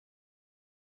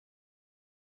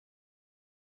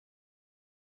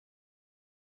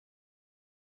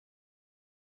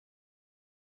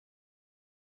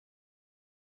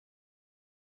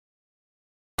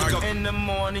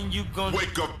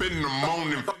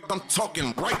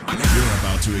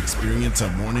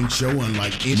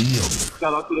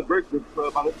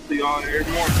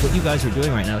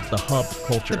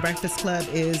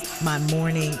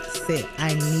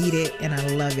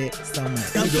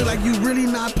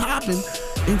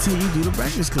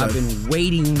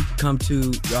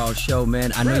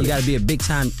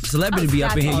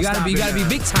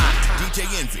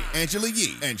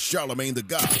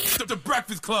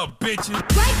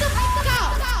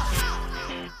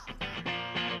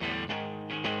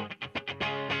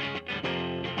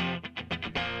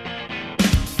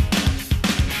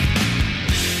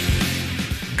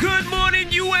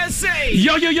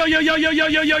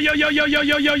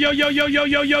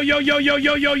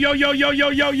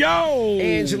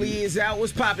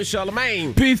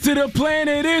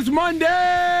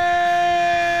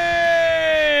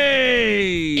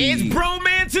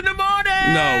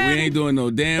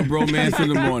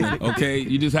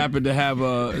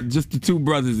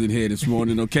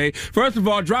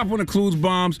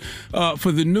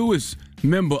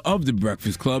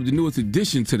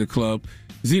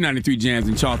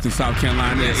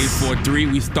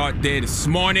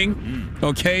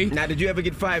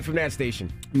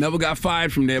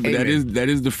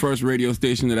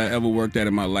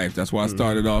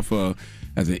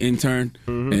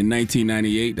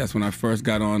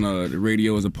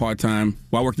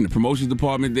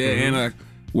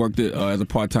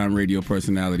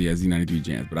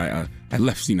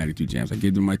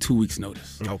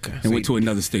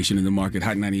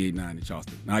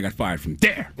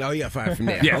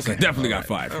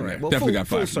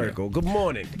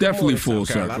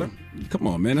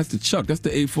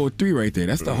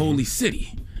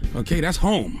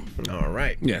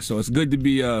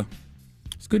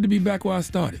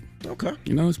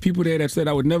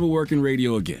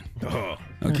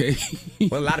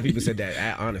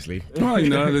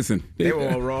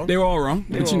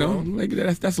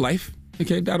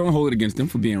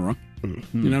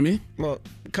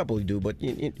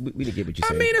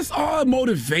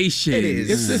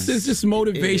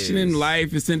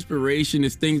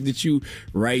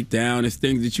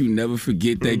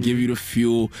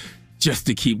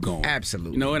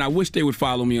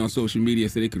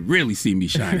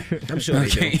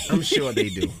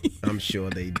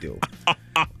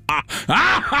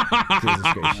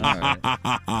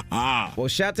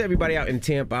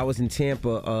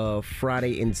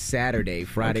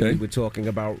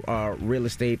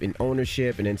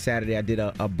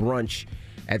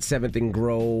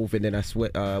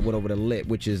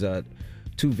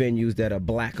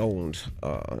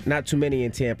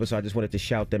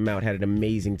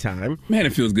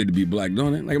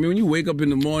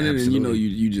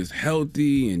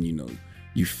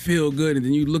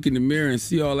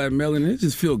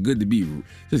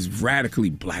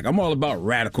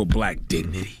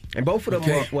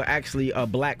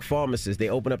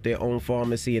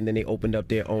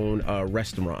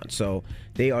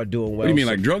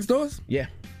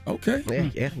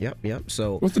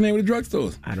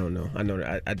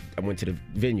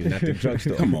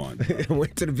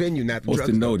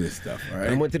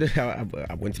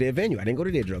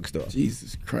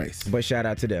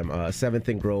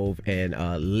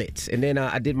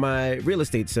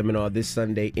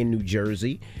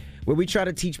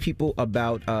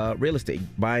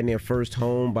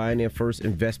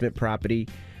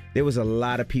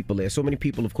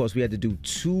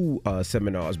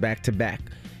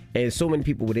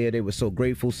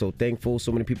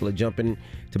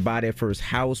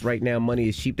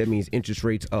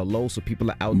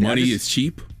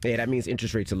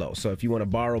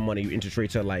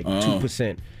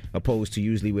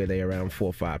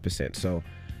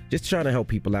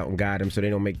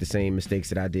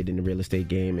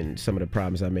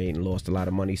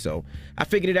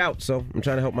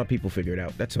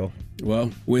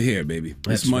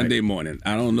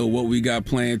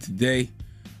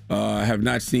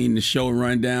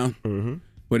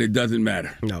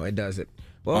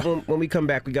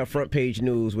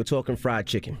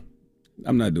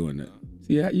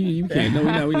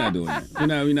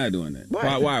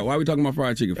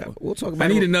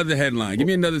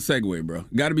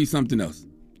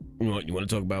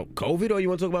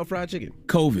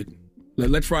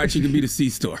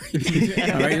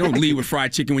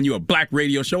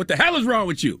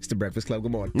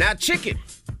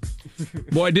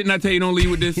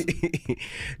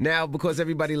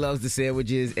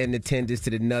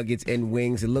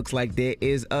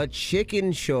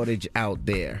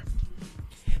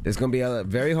It's going to be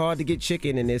very hard to get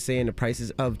chicken, and they're saying the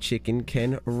prices of chicken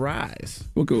can rise.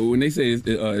 Okay, when they say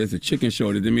it's a chicken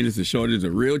shortage, they mean it's a shortage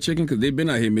of real chicken? Because they've been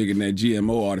out here making that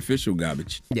GMO artificial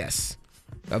garbage. Yes,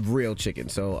 of real chicken.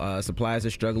 So suppliers are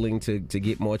struggling to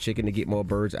get more chicken, to get more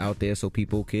birds out there so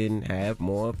people can have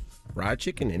more fried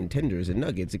chicken and tenders and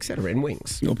nuggets, etc., and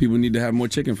wings. You know, people need to have more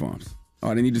chicken farms.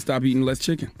 Oh, they need to stop eating less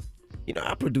chicken. You know,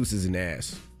 our producer's an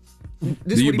ass.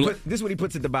 This is what he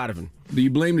puts at the bottom. Do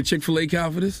you blame the Chick-fil-A cow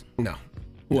for this? No.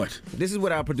 What? This is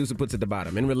what our producer puts at the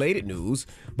bottom. In related news,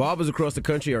 barbers across the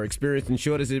country are experiencing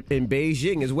shortages in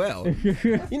Beijing as well.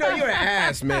 You know, you're an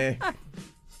ass, man.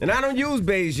 And I don't use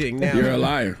Beijing now. You're a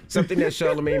liar. Something that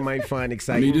Charlamagne might find I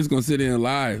exciting. mean, you're just going to sit there and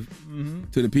lie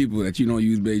to the people that you don't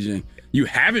use Beijing. You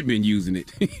haven't been using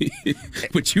it,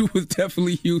 but you was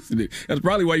definitely using it. That's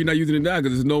probably why you're not using it now,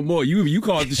 because there's no more. You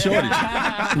caused the shortage.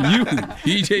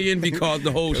 EJNB caused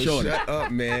the whole shortage. Shut up,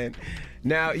 man.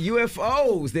 Now,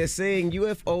 UFOs, they're saying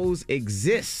UFOs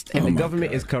exist, and the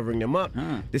government is covering them up.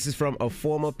 This is from a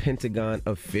former Pentagon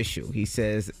official. He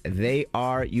says they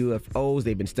are UFOs.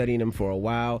 They've been studying them for a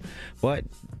while, but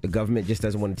the government just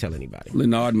doesn't want to tell anybody.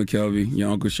 Leonard McKelvey,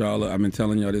 your Uncle Charlotte, I've been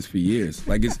telling y'all this for years.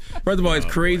 Like, first of all, it's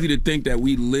crazy to think that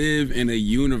we live in a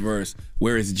universe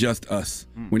where it's just us.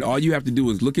 When all you have to do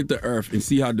is look at the earth and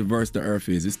see how diverse the earth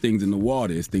is. It's things in the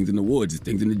water, it's things in the woods, it's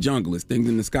things in the jungle, it's things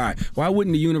in the sky. Why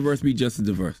wouldn't the universe be just as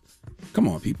diverse? Come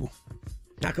on, people.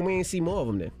 How come we ain't see more of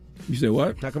them then? You said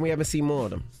what? How come we haven't seen more of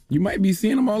them? You might be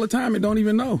seeing them all the time and don't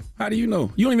even know. How do you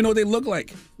know? You don't even know what they look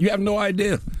like. You have no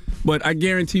idea. But I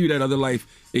guarantee you that other life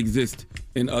exists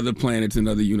in other planets and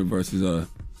other universes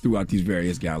throughout these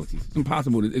various galaxies. It's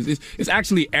impossible. It's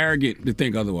actually arrogant to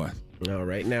think otherwise. All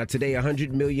right. Now, today,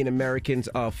 100 million Americans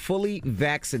are fully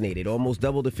vaccinated, almost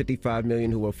double the 55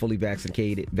 million who were fully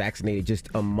vaccinated just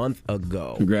a month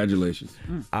ago. Congratulations.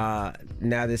 Now,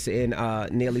 they're saying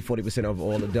nearly 40% of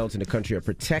all adults in the country are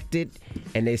protected,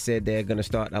 and they said they're going to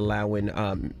start allowing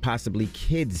possibly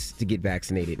kids to get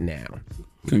vaccinated now.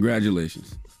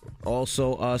 Congratulations.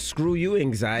 Also, screw you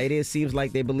anxiety. It seems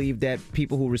like they believe that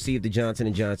people who receive the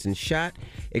Johnson & Johnson shot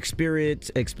experience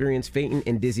fainting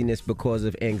and dizziness because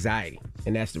of anxiety,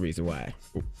 and that's the reason why.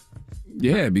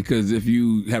 Yeah, because if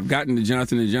you have gotten the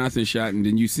Johnson & Johnson shot and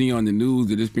then you see on the news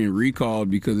that it's being recalled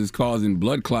because it's causing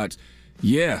blood clots,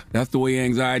 yeah, that's the way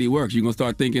anxiety works. You're going to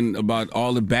start thinking about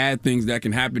all the bad things that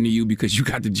can happen to you because you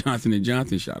got the Johnson &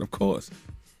 Johnson shot, of course.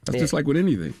 That's just like with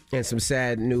anything. And some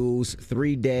sad news,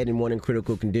 3 dead and 1 in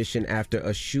critical condition after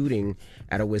a shooting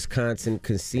at a Wisconsin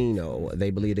casino. They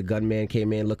believe the gunman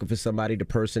came in looking for somebody. The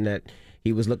person that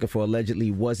he was looking for allegedly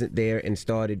wasn't there and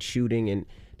started shooting. And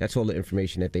that's all the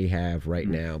information that they have right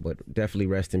now. But definitely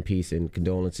rest in peace and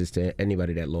condolences to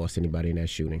anybody that lost anybody in that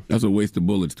shooting. That's a waste of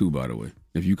bullets too, by the way.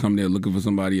 If you come there looking for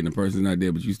somebody and the person's not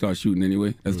there but you start shooting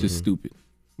anyway, that's just stupid.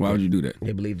 Why would you do that?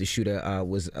 They believe the shooter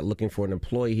was looking for an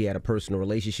employee he had a personal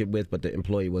relationship with, but the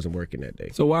employee wasn't working that day.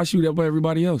 So why shoot up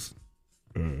everybody else?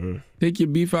 Take your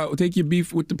beef out. Take your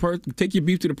beef with the person. Take your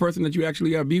beef to the person that you actually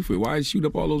got beef with. Why shoot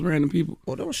up all those random people?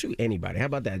 Well, don't shoot anybody. How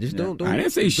about that? Just don't. I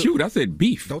didn't say shoot. I said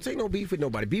beef. Don't take no beef with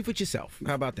nobody. Beef with yourself.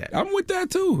 How about that? I'm with that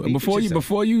too. Beef with yourself.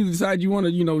 Before you decide you want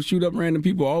to shoot up random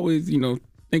people, always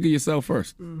think of yourself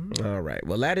first. All right.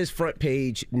 Well, that is front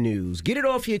page news. Get it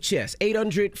off your chest.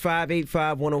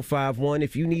 800-585-1051.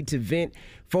 If you need to vent,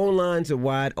 phone lines are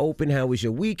wide open. How was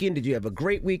your weekend? Did you have a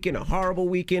great weekend, a horrible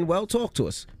weekend? Well, talk to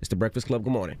us. It's The Breakfast Club.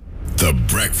 Good morning. The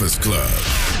Breakfast Club.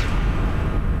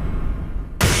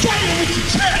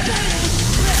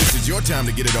 This is your time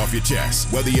to get it off your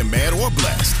chest, whether you're mad or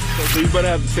blessed. So you better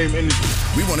have the same energy.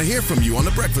 We want to hear from you on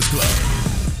The Breakfast Club.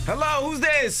 Hello, who's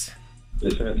this?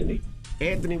 It's Anthony.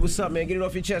 Anthony, what's up, man? Get it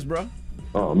off your chest, bro.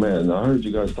 Oh, man, I heard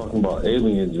you guys talking about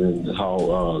aliens and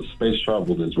how space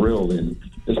travel is real, and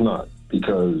it's not,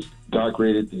 because God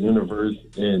created the universe,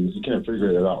 and you can't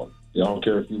figure it out. I don't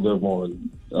care if you live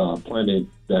on a planet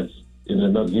that's in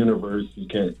another universe, you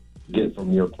can't get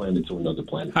from your planet to another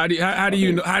planet. How do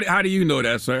you know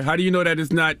that, sir? How do you know that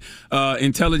it's not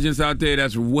intelligence out there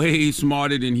that's way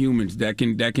smarter than humans that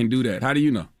can do that? How do you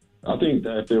know? I think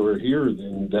that if they were here,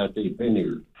 then that they've been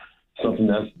here. Something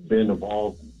that's been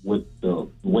evolved with the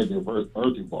way the Earth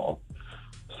evolved.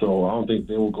 So I don't think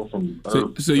they will go from Earth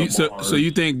to Mars. So you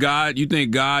think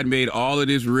God made all of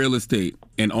this real estate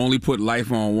and only put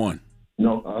life on one?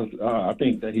 No, I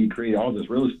think that he created all this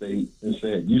real estate and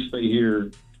said, you stay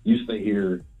here, you stay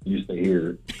here, you stay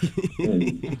here.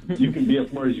 And you can be as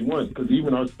smart as you want, because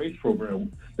even our space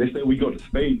program, they say we go to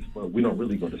space, but we don't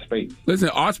really go to space. Listen,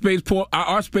 our space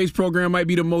program might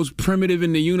be the most primitive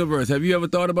in the universe. Have you ever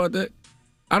thought about that?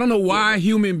 I don't know why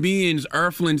human beings,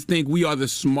 Earthlings, think we are the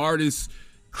smartest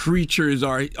creatures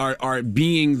are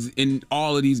beings in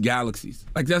all of these galaxies.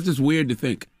 Like, that's just weird to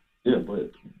think. Yeah,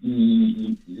 but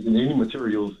any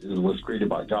materials was created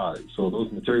by God, so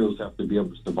those materials have to be able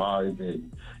to survive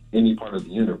in any part of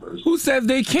the universe. Who says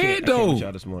they can't, though?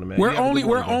 This morning, man. We're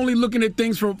only looking at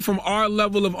things from our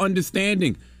level of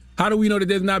understanding. How do we know that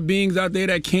there's not beings out there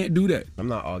that can't do that? I'm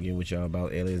not arguing with y'all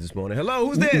about aliens this morning. Hello,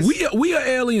 who's this? We are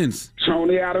aliens.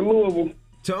 Tony out of Louisville.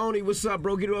 Tony, what's up,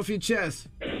 bro? Get it off your chest.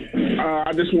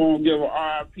 I just want to give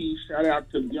a RIP shout out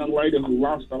to the young lady who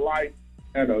lost her life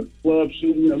at a club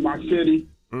shooting in my city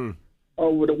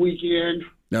over the weekend.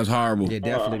 That's horrible. Yeah,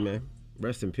 definitely, man.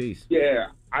 Rest in peace. Yeah,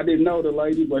 I didn't know the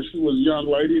lady, but she was a young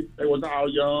lady. They was all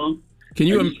young. Can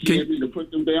you me to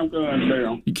put them damn guns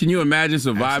down? Can you imagine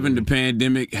surviving the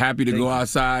pandemic, happy to go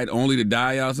outside, only to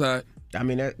die outside? I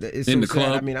mean, it's in so the sad.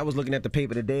 club. I mean, I was looking at the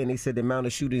paper today, and they said the amount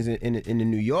of shootings in the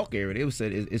New York area. They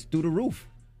said it's through the roof.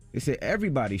 They said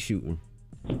everybody's shooting.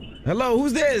 Hello,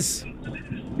 who's this?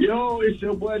 Yo, it's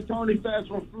your boy Tony Fast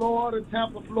from Florida,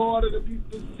 Tampa, Florida, to be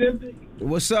specific.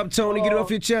 What's up, Tony? Get it off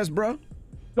your chest, bro.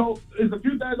 So, there's a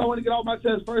few things I want to get off my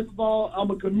chest. First of all,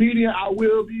 I'm a comedian. I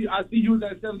see you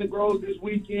at 7th and Grove this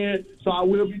weekend, so I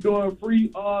will be doing a free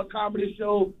comedy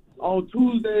show on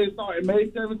Tuesday, starting May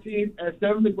 17th at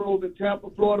 7th and Grove in Tampa,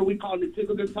 Florida. We call it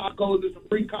Tickles and Tacos. It's a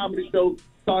free comedy show.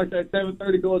 Starts at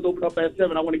 7:30. Doors open up at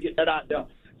 7. I want to get that out there.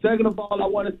 Second of all, I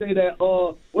want to say that,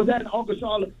 was that Uncle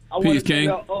Charlotte? I want to say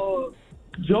that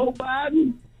Joe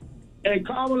Biden and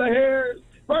Kamala Harris.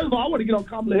 First of all, I want to get on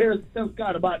Kamala Harris and Tim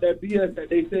Scott about that BS that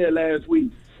they said last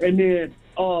week. And then,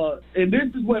 and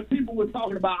this is what people were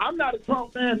talking about. I'm not a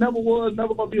Trump fan, never was,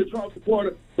 never going to be a Trump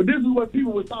supporter. But this is what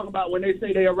people were talking about when they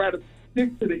say they'd rather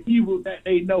stick to the evil that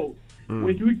they know.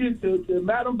 When you get to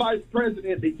Madam Vice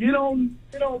President to get on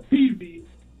TV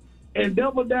and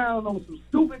double down on some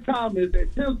stupid comments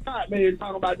that Tim Scott made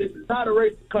talking about this is not a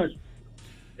racist country.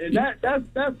 And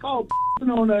that's called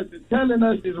on us and telling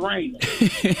us it's raining.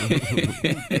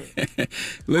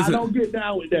 Listen, I don't get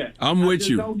down with that. I'm with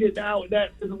you. I don't get down with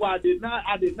that. This is why I did not.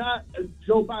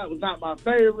 Joe Biden was not my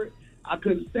favorite. I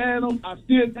couldn't stand him. I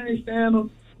still can't stand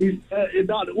him.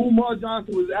 Dr. Umar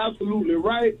Johnson was absolutely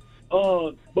right.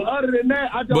 But other than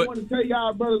that, I just want to tell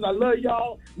y'all, brothers, I love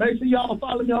y'all. Make sure y'all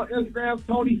follow me on Instagram,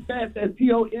 Tony Fast, that's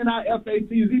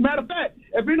TONIFATZ. Matter of fact,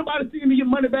 if anybody seen me in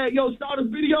Moneybag Yo Starters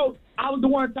video, I was the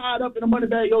one tied up in the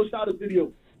Moneybag Yo Starters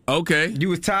video. Okay. You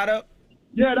was tied up?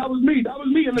 Yeah, that was me. That was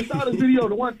me in the Starters video.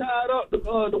 The one tied up, the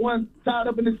one tied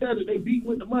up in the center. They beat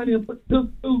with the money and put the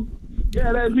through.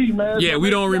 Yeah, that's me, man. Yeah, we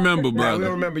don't remember,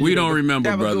 brother. We don't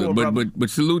remember, brother. But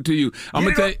salute to you. I'm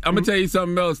gonna tell you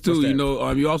something else too. You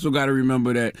know, you also got to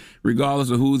remember that regardless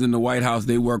of who's in the White House,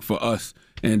 they work for us.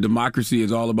 And democracy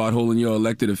is all about holding your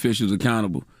elected officials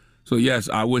accountable. So yes,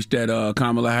 I wish that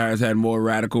Kamala Harris had more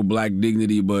radical black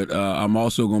dignity, but I'm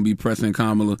also gonna be pressing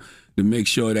Kamala to make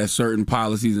sure that certain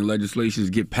policies and legislations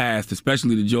get passed,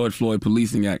 especially the George Floyd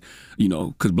Policing Act. You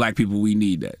know, because black people, we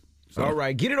need that. So. All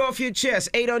right, get it off your chest.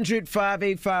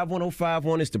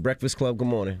 800-585-1051. It's The Breakfast Club. Good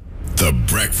morning. The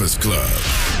Breakfast Club.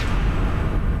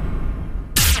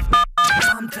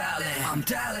 I'm dialing.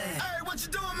 Hey, what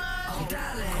you doing, man? I'm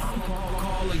dialing. I'm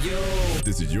calling you.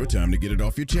 This is your time to get it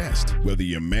off your chest, whether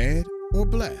you're mad or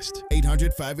blessed.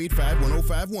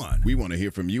 800-585-1051. We want to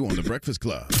hear from you on The Breakfast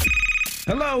Club.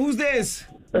 Hello, who's this?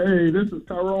 Hey, this is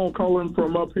Tyrone calling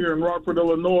from up here in Rockford,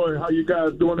 Illinois. How you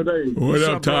guys doing today? What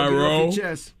up, Tyrone?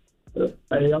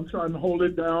 Hey, I'm trying to hold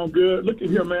it down good. Look at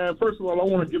here, man. First of all, I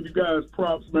want to give you guys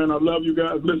props, man. I love you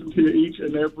guys. Listen to you each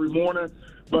and every morning.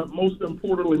 But most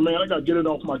importantly, man, I got to get it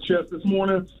off my chest this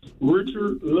morning.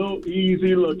 Richard Lil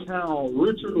Easy LeCount.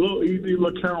 Richard Lil Easy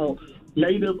LeCount,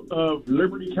 native of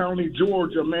Liberty County,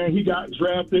 Georgia, man. He got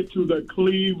drafted to the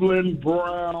Cleveland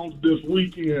Browns this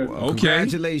weekend. Well,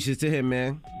 congratulations to him,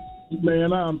 man.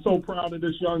 Man, I'm so proud of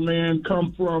this young man.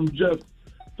 Come from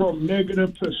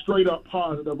negative to straight up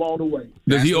positive all the way.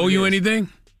 Does he owe you anything?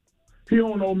 He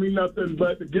don't owe me nothing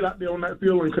but to get out there on that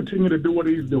field and continue to do what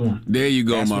he's doing. There you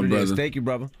go, my brother. Thank you,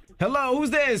 brother. Hello,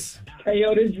 who's this? Hey,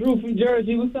 yo, this is Drew from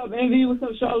Jersey. What's up, Envy? What's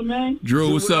up, Charlamagne?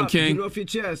 Drew, what's up, King? Get it off your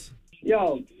chest.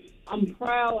 Yo, I'm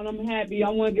proud and I'm happy. I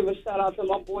want to give a shout out to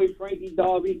my boy Frankie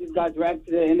Darby. He just got drafted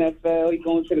to the NFL. He's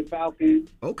going to the Falcons.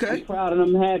 Okay. I'm proud and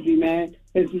I'm happy, man.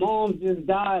 His mom just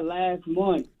died last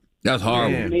month. That's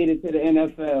horrible. He made it to the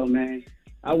NFL, man.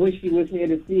 I wish he was here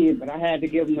to see it, but I had to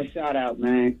give him a shout out,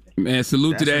 man. Man,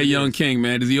 salute to that young king,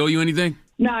 man. Does he owe you anything?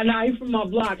 Nah, he's from my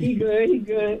block. He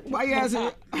good. Why you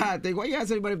asking? Why you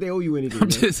asking anybody if they owe you anything? I'm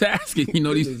just asking. You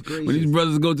know, when these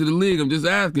brothers go to the league, I'm just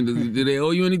asking. Do they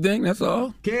owe you anything? That's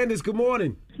all. Candace, good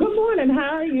morning. Good morning.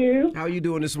 How are you? How are you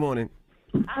doing this morning?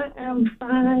 I am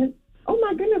fine. Oh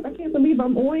my goodness, I can't believe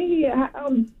I'm on here.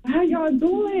 How y'all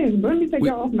doing? Let me take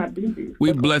y'all off my BB.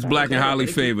 We blessed, black, and highly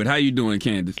favored. How you doing,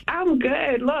 Candace? I'm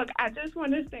good. Look, I just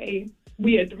want to say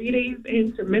we are 3 days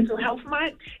into Mental Health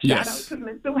Month. Yes. Shout out to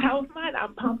Mental Health Month.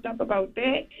 I'm pumped up about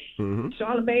that. Mm-hmm.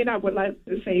 Charlamagne, I would like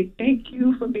to say thank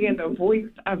you for being the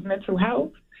voice of mental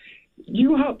health.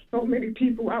 You help so many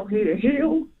people out here to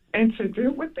heal and to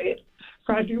deal with it.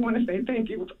 So I do want to say thank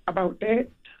you about that.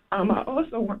 I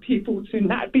also want people to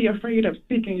not be afraid of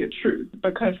speaking your truth,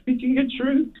 because speaking your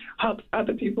truth helps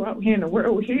other people out here in the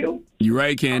world heal. You're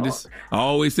right, Candace. I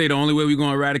always say the only way we're going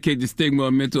to eradicate the stigma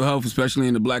of mental health, especially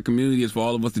in the black community, is for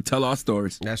all of us to tell our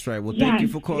stories. That's right. Well, thank you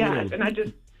for calling in. And I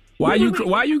just... Why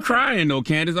are you crying, though,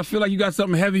 Candace? I feel like you got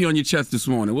something heavy on your chest this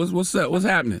morning. What's up? What's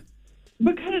happening?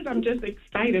 Because I'm just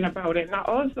excited about it. And I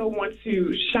also want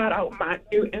to shout out my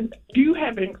new... You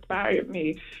have inspired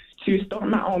me to start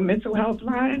my own mental health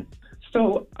line.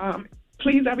 So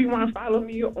please, everyone, follow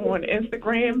me on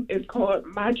Instagram. It's called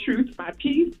My Truth, My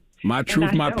Peace. My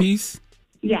Truth, My Peace?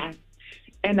 Yes.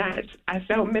 And I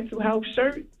sell mental health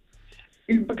shirts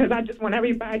because I just want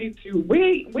everybody to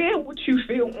wear what you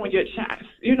feel on your chest.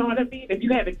 You know what I mean? If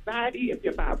you have anxiety, if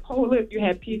you're bipolar, if you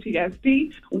have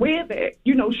PTSD, wear that.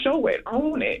 Show it,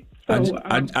 own it. So,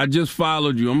 I just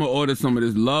followed you. I'm gonna order some of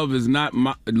this. Love is not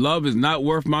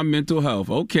worth my mental health.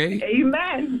 Okay.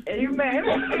 Amen.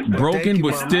 Amen. Broken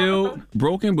but still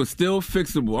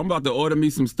fixable. I'm about to order me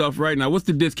some stuff right now. What's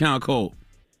the discount code?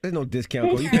 There's no discount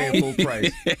code. You paying full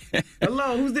price.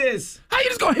 Hello, who's this? How you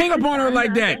just gonna hang up on her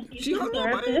like that? She hung up.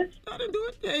 I didn't do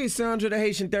it. Hey, Sandra, the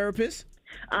Haitian therapist.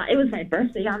 It was my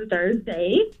birthday on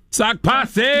Thursday. Sock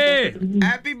posse!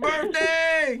 Happy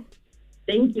birthday!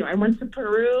 Thank you. I went to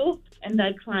Peru and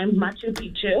I climbed Machu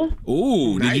Picchu.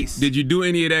 Ooh, nice. Did you do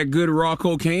any of that good raw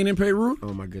cocaine in Peru?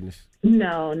 Oh my goodness.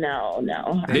 No.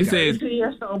 They say I'm 2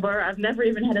 years sober. I've never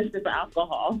even had a sip of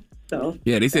alcohol. So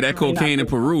yeah, they say that cocaine in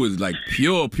Peru is like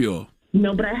pure.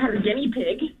 No, but I had a guinea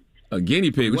pig. A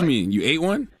guinea pig? What you mean? You ate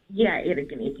one? Yeah, I ate a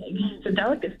guinea pig. It's a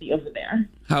delicacy over there.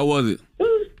 How was it? It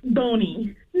was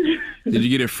bony. Did you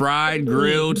get it fried,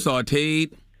 grilled,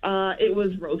 sautéed? It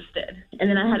was roasted. And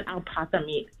then I had alpaca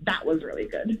meat. That was really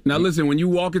good. Now listen, when you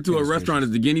walk into a restaurant, is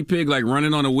the guinea pig like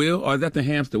running on a wheel, or is that the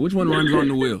hamster? Which one runs on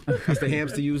the wheel? That's the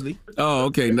hamster usually. Oh,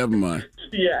 okay, never mind.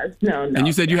 Yes, no. And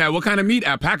you said you had what kind of meat?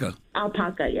 Alpaca?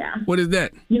 Alpaca, yeah. What is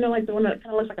that? Like the one that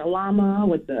kind of looks like a llama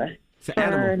with the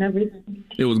fur and everything.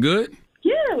 It was good?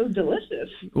 Yeah, it was delicious.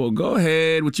 Well, go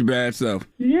ahead with your bad self.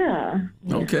 Yeah.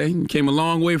 Okay, you came a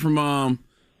long way from,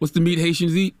 what's the meat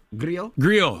Haitians eat? Griot.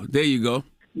 Griot, there you go.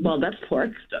 Well, that's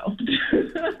pork, though.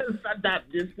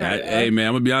 Hey, man,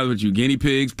 I'm going to be honest with you. Guinea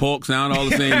pigs, pork sound all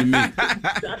the same to me.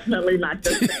 Definitely not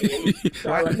the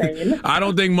same. I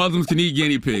don't think Muslims can eat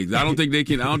guinea pigs. I don't think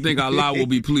Allah will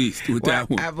be pleased with that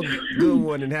one. Have a good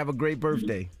one and have a great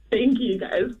birthday. Thank you,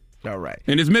 guys. All right.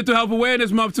 And it's Mental Health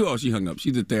Awareness Month, too. Oh, she hung up.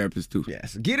 She's a therapist, too.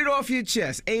 Yes. Get it off your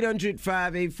chest.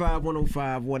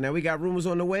 800-585-1051. Now, we got rumors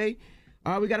on the way.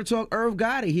 We got to talk Irv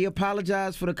Gotti. He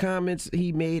apologized for the comments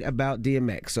he made about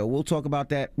DMX. So we'll talk about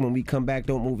that when we come back.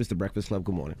 Don't move. It's The Breakfast Club.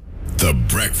 Good morning. The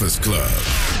Breakfast Club.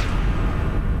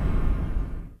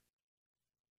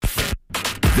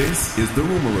 This is The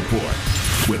Rumor Report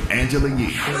with Angela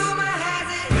Yee. On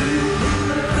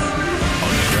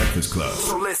The Breakfast Club.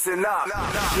 So listen up.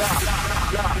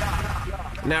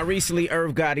 Now, recently,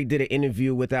 Irv Gotti did an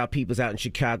interview with our peoples out in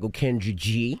Chicago, Kendra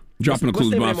G. Dropping a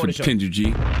clues bomb for Kendra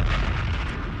G.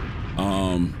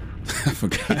 I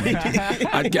forgot.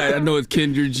 I know it's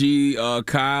Kendra G,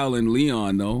 Kyle, and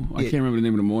Leon, though. I can't remember the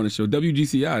name of the morning show.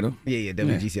 WGCI, though. Yeah,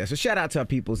 WGCI. Yeah. So shout out to our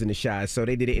peoples in the Chi. So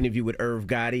they did an interview with Irv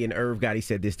Gotti, and Irv Gotti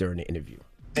said this during the interview.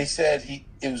 They said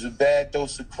it was a bad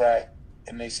dose of crack,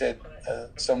 and they said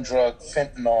some drug,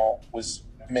 fentanyl, was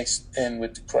mixed in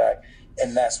with the crack,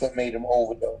 and that's what made him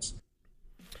overdose.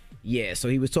 Yeah, so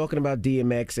he was talking about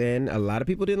DMX, and a lot of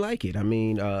people didn't like it. I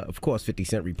mean, of course, 50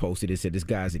 Cent reposted it, said this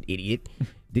guy's an idiot.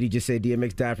 Did he just say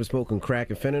DMX died from smoking crack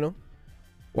and fentanyl?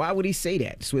 Why would he say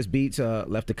that? Swiss Beats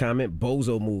left a comment,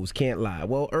 bozo moves, can't lie.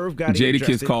 Well, Irv Gotti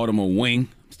Jadakiss called him a wing.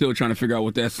 Still trying to figure out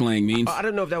what that slang means. I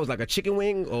don't know if that was like a chicken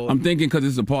wing or... I'm thinking because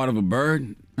it's a part of a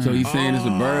bird. So he's saying it's a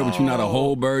bird, but you're not a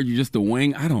whole bird. You're just a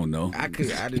wing. I don't know. I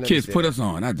didn't Kids put us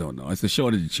on. I don't know. It's a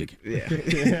shortage of chicken. Yeah.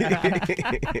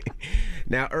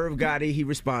 Now, Irv Gotti, he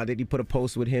responded. He put a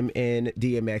post with him and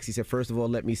DMX. He said, first of all,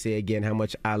 let me say again how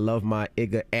much I love my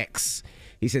Igga X.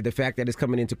 He said, the fact that it's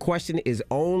coming into question is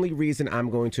only reason I'm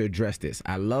going to address this.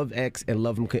 I love X and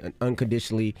love him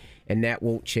unconditionally, and that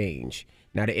won't change.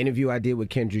 Now, the interview I did with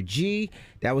Kendra G,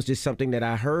 that was just something that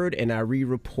I heard and I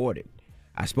re-reported.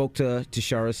 I spoke to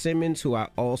Tashara Simmons, who I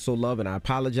also love, and I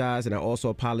apologize. And I also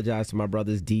apologize to my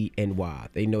brothers D and Y.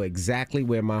 They know exactly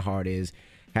where my heart is.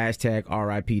 Hashtag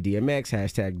RIP DMX,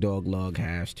 hashtag Dog Lug,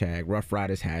 hashtag Rough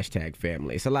Riders, hashtag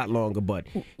family. It's a lot longer, but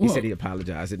he said he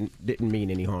apologized and didn't mean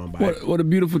any harm by it. Well, the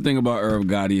beautiful thing about Irv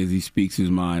Gotti is he speaks his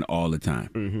mind all the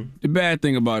time. Mm-hmm. The bad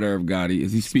thing about Irv Gotti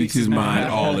is he speaks his mind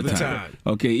all the time.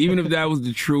 Okay, even if that was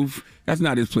the truth, that's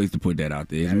not his place to put that out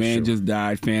there. His man just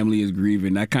died, family is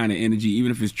grieving. That kind of energy, even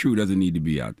if it's true, doesn't need to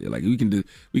be out there. Like we can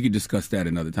discuss that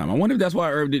another time. I wonder if that's why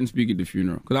Irv didn't speak at the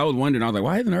funeral. Because I was wondering, I was like,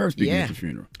 why isn't Irv speaking at the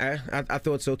funeral? I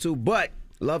thought so too. But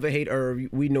love or hate Irv,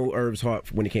 we know Irv's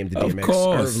heart when it came to DMX. Of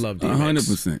course, Irv loved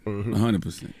DMX. 100%.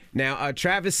 100%. Now,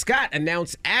 Travis Scott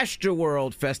announced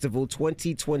Astroworld Festival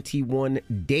 2021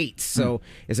 dates. So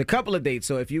it's a couple of dates.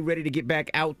 So if you're ready to get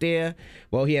back out there,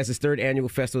 well, he has his third annual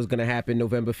festival. It's going to happen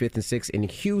November 5th and 6th in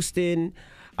Houston.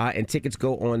 And tickets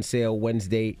go on sale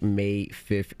Wednesday, May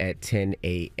 5th at 10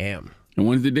 a.m. And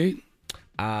when's the date?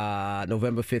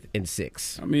 November 5th and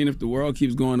 6th. I mean, if the world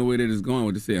keeps going the way that it's going,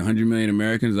 what they say, 100 million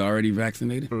Americans are already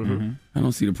vaccinated? Mm-hmm. I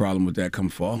don't see the problem with that come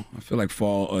fall. I feel like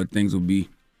fall things will be,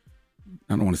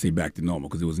 I don't want to say back to normal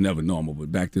because it was never normal,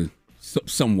 but back to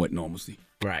somewhat normalcy.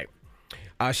 Right.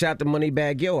 Shout out to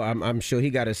Moneybagg Yo. I'm sure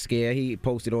he got a scare. He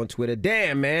posted on Twitter,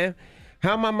 damn, man,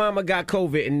 how my mama got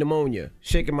COVID and pneumonia.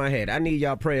 Shaking my head. I need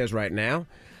y'all prayers right now.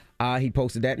 He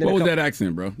posted that. What was that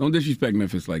accent, bro? Don't disrespect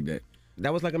Memphis like that.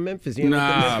 That was like a Memphis. You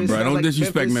bro. Don't like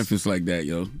disrespect Memphis like that,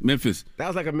 yo. Memphis. That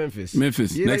was like a Memphis.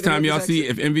 Memphis. Next time y'all see,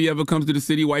 if Envy ever comes to the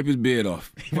city, wipe his beard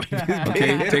off.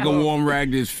 Okay? Take a warm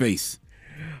rag to his face.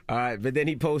 All right, but then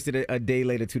he posted a day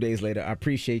later, 2 days later, I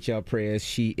appreciate y'all prayers.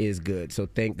 She is good. So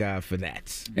thank God for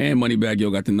that. And Moneybagg Yo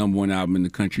got the #1 album in the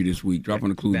country this week. Dropping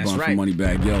the clues bomb from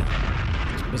Moneybagg Yo.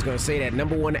 I was going to say that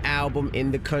 #1 album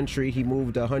in the country. He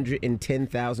moved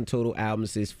 110,000 total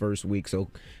albums his first week. So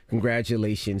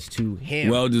congratulations to him.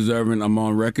 Well deserving. I'm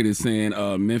on record as saying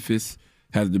Memphis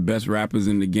has the best rappers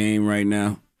in the game right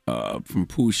now. From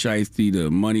Pooh Shiesty to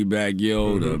Moneybagg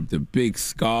Yo, the Big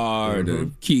Scar, the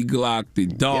Key Glock, the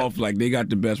Dolph. Like, they got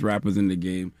the best rappers in the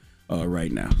game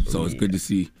right now. So it's good to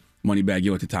see Moneybagg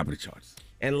Yo at the top of the charts.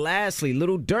 And lastly,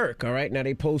 Lil Durk. All right, now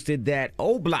they posted that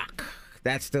O Block.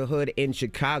 That's the hood in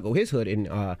Chicago. His hood in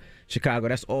Chicago.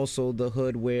 That's also the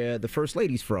hood where the First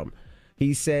Lady's from.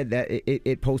 He said that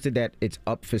it posted that it's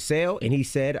up for sale, and he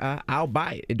said, I'll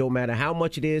buy it. It don't matter how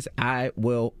much it is, I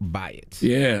will buy it.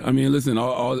 Yeah, I mean, listen,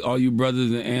 all you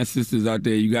brothers and sisters out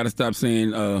there, you got to stop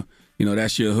saying,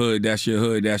 that's your hood, that's your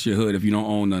hood, that's your hood if you don't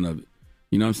own none of it.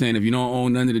 You know what I'm saying? If you don't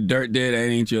own none of the dirt there, that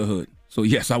ain't your hood. So,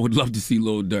 yes, I would love to see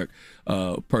Lil Durk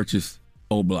purchase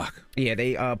O Block. Yeah,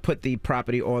 they put the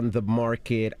property on the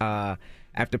market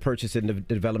after purchasing the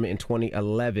development in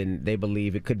 2011. They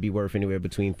believe it could be worth anywhere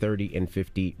between $30 and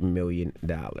 $50 million.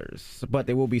 But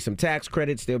there will be some tax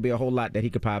credits. There'll be a whole lot that he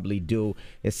could probably do.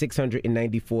 It's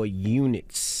 694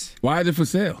 units. Why is it for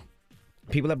sale?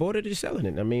 People that bought it are selling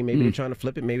it. I mean, maybe they're trying to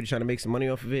flip it. Maybe they're trying to make some money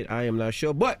off of it. I am not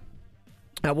sure. But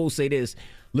I will say this.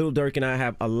 Lil Durk and I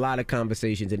have a lot of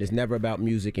conversations, and it's never about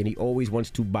music, and he always wants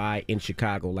to buy in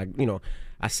Chicago. Like,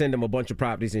 I send him a bunch of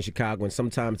properties in Chicago, and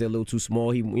sometimes they're a little too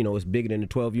small. He, it's bigger than the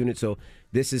 12 units, so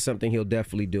this is something he'll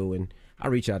definitely do, and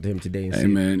I'll reach out to him today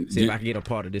and see if I can get a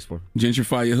part of this one.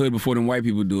 Gentrify your hood before them white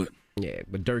people do it. Yeah,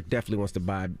 but Durk definitely wants to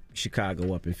buy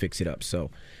Chicago up and fix it up, so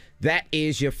that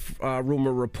is your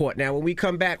rumor report. Now, when we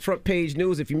come back, front page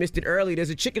news, if you missed it early, there's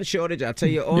a chicken shortage. I'll tell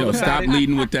you all about it. Stop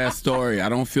leading with that story. I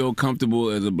don't feel comfortable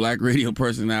as a black radio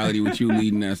personality with you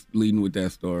leading with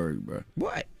that story, bro.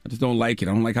 What? I just don't like it.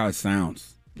 I don't like how it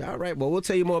sounds. All right, well, we'll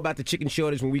tell you more about the chicken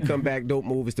shortage when we come back. Don't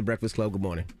move. It's The Breakfast Club. Good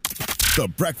morning. The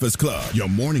Breakfast Club. Your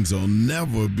mornings will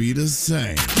never be the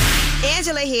same.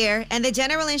 Angela here, and the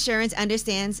General Insurance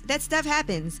understands that stuff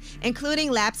happens,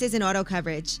 including lapses in auto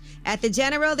coverage. At the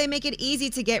General, they make it easy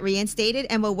to get reinstated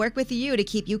and will work with you to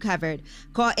keep you covered.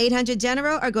 Call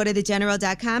 800-GENERAL or go to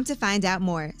thegeneral.com to find out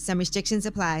more. Some restrictions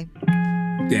apply.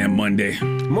 Damn Monday.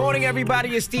 Morning,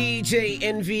 everybody. It's DJ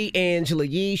Envy, Angela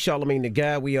Yee, Charlamagne the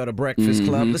Guy. We are The Breakfast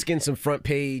Club. Let's get some front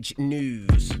page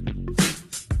news.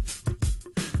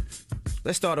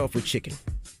 Let's start off with chicken.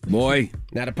 Boy.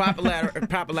 Now, the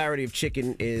popularity of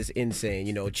chicken is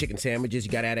insane. Chicken sandwiches,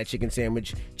 you got to add that chicken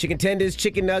sandwich. Chicken tenders,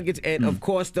 chicken nuggets, and, of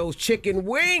course, those chicken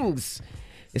wings.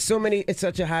 It's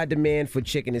such a high demand for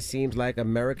chicken, it seems like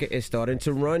America is starting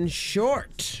to run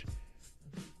short.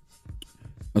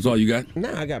 That's all you got?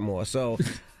 Nah, I got more. So,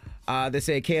 they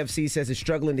say KFC says it's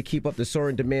struggling to keep up the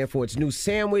soaring demand for its new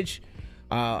sandwich.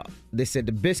 They said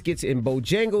the biscuits in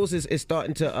Bojangles is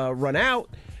starting to run out.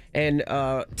 And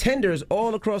tenders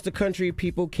all across the country,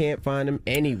 people can't find them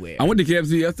anywhere. I went to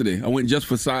KFC yesterday. I went just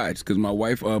for sides because my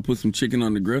wife put some chicken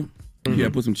on the grill. Yeah, I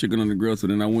put some chicken on the grill. So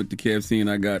then I went to KFC and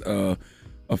I got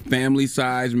a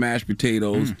family-sized mashed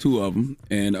potatoes, 2 of them,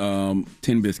 and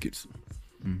 10 biscuits.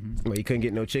 Well, you couldn't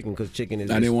get no chicken because chicken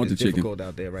is I didn't want the difficult chicken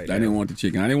out there right now. I didn't want the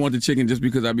chicken. I didn't want the chicken just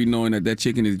because I be knowing that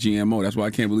chicken is GMO. That's why I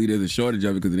can't believe there's a shortage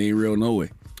of it because it ain't real no way.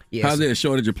 Yes. How's there a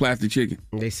shortage of plastic chicken?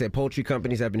 They said poultry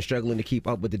companies have been struggling to keep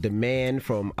up with the demand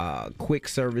from quick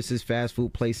services, fast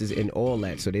food places, and all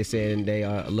that. So they're saying they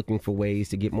are looking for ways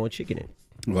to get more chicken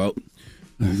in. Well,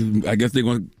 I guess they're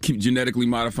going to keep genetically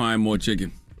modifying more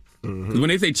chicken. Because when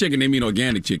they say chicken, they mean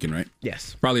organic chicken, right?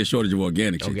 Yes. Probably a shortage of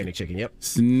organic chicken. Organic chicken, yep.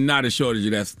 It's not a shortage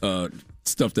of that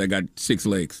stuff that got 6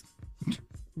 legs.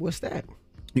 What's that?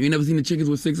 You ain't never seen the chickens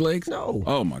with 6 legs? No.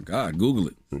 Oh, my God. Google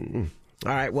it.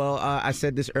 All right, well, I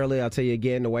said this earlier. I'll tell you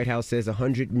again. The White House says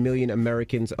 100 million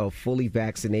Americans are fully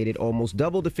vaccinated, almost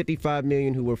double the 55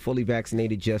 million who were fully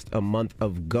vaccinated just a month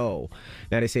ago.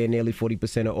 Now, they're saying nearly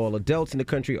 40% of all adults in the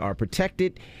country are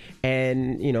protected,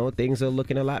 and, you know, things are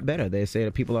looking a lot better. They're saying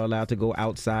that people are allowed to go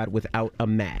outside without a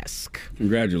mask.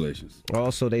 Congratulations.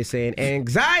 Also, they're saying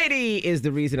anxiety is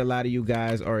the reason a lot of you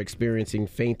guys are experiencing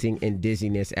fainting and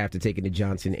dizziness after taking the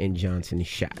Johnson & Johnson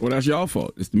shot. Well, that's y'all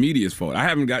fault. It's the media's fault. I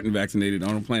haven't gotten vaccinated. I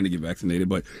don't plan to get vaccinated,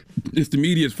 but it's the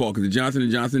media's fault because the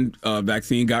Johnson & Johnson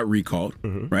vaccine got recalled,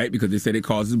 right? Because they said it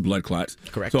causes blood clots.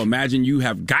 Correct. So imagine you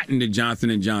have gotten the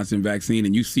Johnson & Johnson vaccine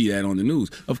and you see that on the news.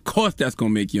 Of course that's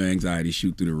going to make your anxiety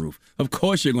shoot through the roof. Of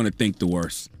course you're going to think the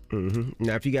worst.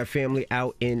 Now, if you got family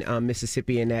out in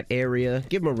Mississippi in that area,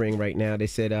 give them a ring right now. They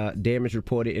said damage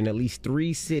reported in at least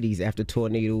 3 cities after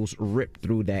tornadoes ripped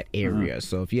through that area.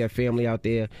 So if you have family out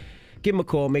there, give them a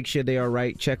call. Make sure they are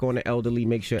right. Check on the elderly.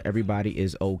 Make sure everybody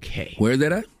is okay. Where is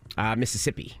that at?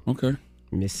 Mississippi. Okay.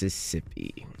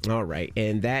 Mississippi. All right.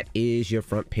 And that is your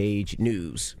front page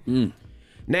news.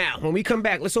 Now, when we come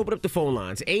back, let's open up the phone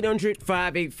lines.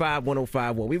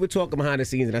 800-585-1051. We were talking behind the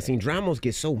scenes, and I seen Dramos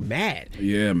get so mad.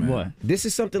 Yeah, man. What? This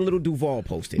is something Little Duval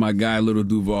posted. My guy, Little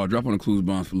Duval. Drop on the clues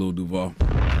bombs for Little Duval.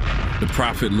 The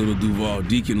prophet, Little Duval.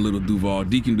 Deacon, Little Duval.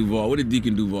 Deacon Duval. What did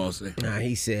Deacon Duval say?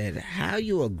 He said, how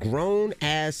you a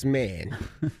grown-ass man,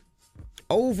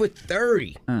 over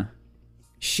 30,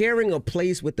 sharing a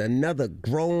place with another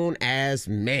grown-ass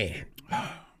man?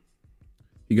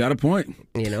 You got a point.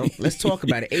 You know, let's talk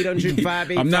about it.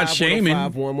 800-585-1051. I'm not shaming.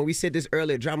 When we said this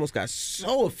earlier, Dramos got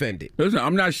so offended. Listen,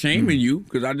 I'm not shaming you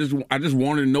because I just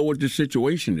wanted to know what the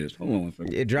situation is. Hold on one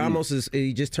second. Dramos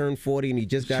he just turned 40 and he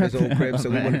just got his own crib, so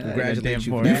we want to congratulate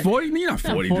you. You 40? You're not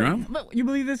 40, Drum. You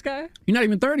believe this guy? You're not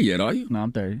even 30 yet, are you? No,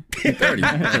 I'm 30. You're 30.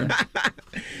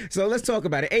 So let's talk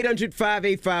about it.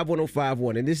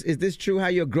 800-585-1051. And is this true? How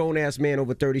you're a grown ass man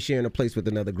over 30 sharing a place with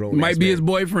another grown ass man? Might be his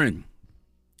boyfriend.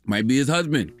 Might be his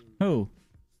husband. Who?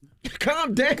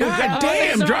 Calm down. God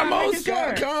damn,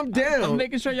 Dramos. Calm down. I'm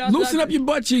making sure y'all loosen up your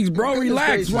butt cheeks, bro.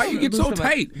 Relax. Why you get so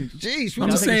tight? Jeez, I'm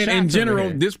just saying, in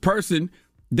general, this person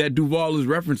that Duval is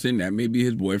referencing, that may be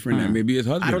his boyfriend, that may be his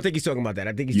husband. I don't think he's talking about that.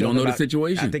 I think he's you talking don't know about, the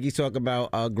situation. I think he's talking about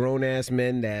grown-ass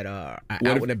men that are out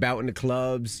and about in the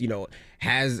clubs, you know,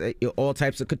 has all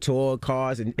types of couture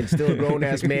cars and still a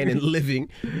grown-ass man and living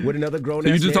with another grown-ass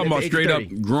man. So you're just talking at about the age straight of up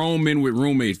 30. grown men with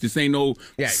roommates. This ain't no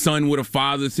son with a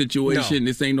father situation.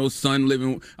 No. This ain't no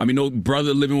no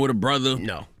brother living with a brother.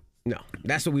 No,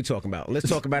 that's what we talking about. Let's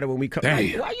talk about it when we come.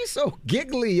 Damn. Why are you so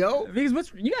giggly, yo?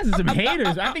 Because you guys are some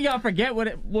haters. I think y'all forget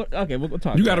what. Okay, we'll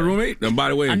talk. You got a roommate? And by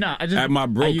the way, I'm not. at my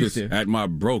brokest,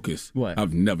 what?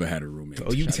 I've never had a roommate.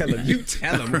 Oh, you tell him,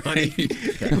 honey.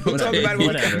 We'll talk about it when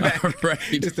we come back. Right.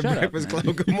 It's the Breakfast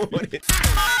Club. Good morning.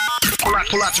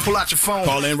 Pull out your phone.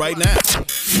 Call in right now.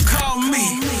 Call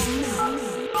me.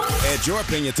 Add your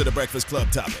opinion to the Breakfast Club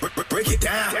topic. Break it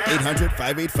down.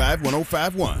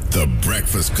 800-585-1051. The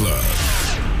Breakfast Club.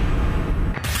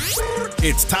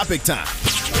 It's topic time.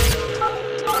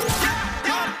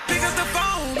 Pick up the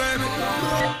phone, baby.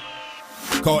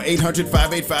 Call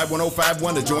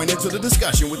 800-585-1051 to join into the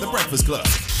discussion with the Breakfast Club.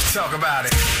 Talk about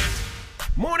it.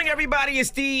 Morning, everybody. It's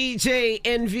DJ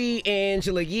Envy,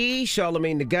 Angela Yee,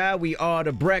 Charlamagne the Guy. We are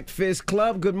the Breakfast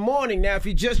Club. Good morning. Now, if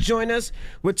you just joined us,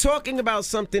 we're talking about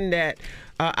something that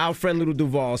our friend Little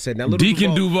Duval said. Now,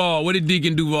 Deacon Duval. What did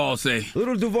Deacon Duval say?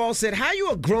 Little Duval said, how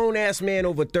you a grown-ass man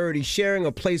over 30 sharing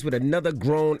a place with another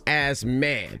grown-ass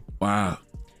man? Wow.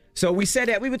 So we said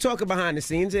that. We were talking behind the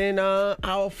scenes, and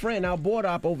our friend, our board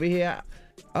op over here,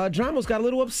 Dramos got a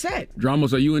little upset.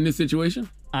 Dramos, are you in this situation?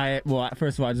 First of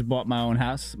all, I just bought my own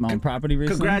house, my own property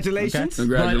recently. Congratulations. Okay?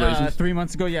 Congratulations. But 3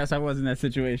 months ago, yes, I was in that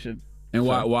situation. And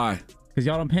why? Because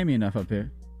y'all don't pay me enough up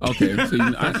here. Okay, so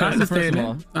I understand First of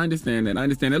all. that. I understand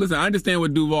that. Listen, I understand where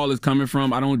Duval is coming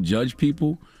from. I don't judge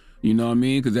people. You know what I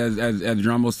mean? Because as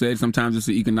Drumbo said, sometimes it's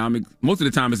most of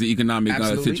the time it's an economic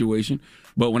situation.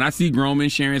 But when I see grown men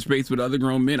sharing space with other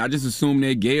grown men, I just assume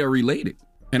they're gay or related.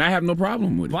 And I have no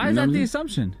problem with it. Why is that the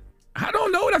assumption? I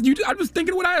don't know. I'm just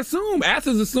thinking what I assume.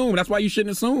 Asses assume. That's why you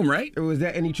shouldn't assume, right? Was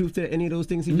there any truth to any of those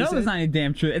things he No, just said? it's not any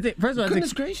damn truth. First of all,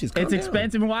 Goodness gracious, calm it's down.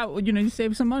 expensive. And why? You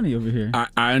save some money over here.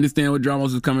 I understand where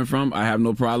Dramos is coming from. I have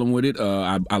no problem with it.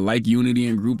 I like unity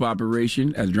and group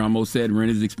operation. As Dramo said,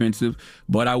 rent is expensive.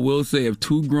 But I will say, if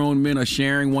two grown men are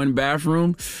sharing one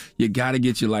bathroom, you got to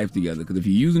get your life together. Because if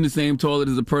you're using the same toilet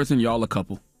as a person, y'all a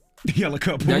couple. Y'all a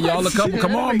couple. Yeah, y'all a couple.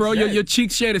 Come on, bro. Your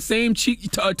cheeks share the same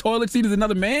toilet seat as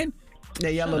another man? Yeah,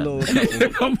 y'all a little couple.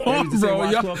 Come on, bro.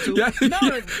 Hold on,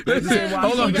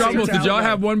 Dramos. Did y'all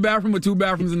have one bathroom or two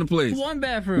bathrooms in the place? One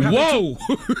bathroom. Whoa.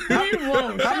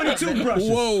 How many toothbrushes?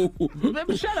 Whoa.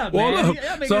 Shut up, Hold man. up.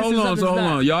 So hold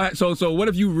on. Y'all. So what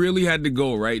if you really had to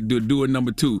go right do a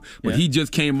number two, but he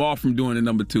just came off from doing a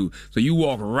number two? So you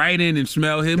walk right in and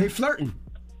smell him. They flirting.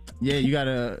 Yeah, you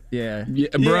gotta. Yeah,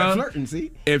 bro. Flirting.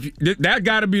 See, if that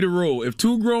got to be the rule. If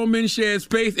two grown men share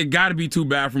space, it got to be two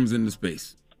bathrooms in the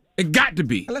space. It got to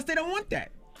be. Unless they don't want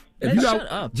that. Shut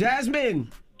up,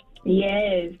 Jasmine.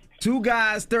 Yes. Two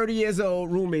guys, 30 years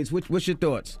old, roommates. What's your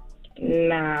thoughts?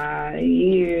 Nah,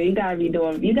 you gotta be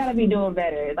doing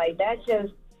better. Like that's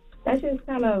just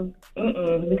kind of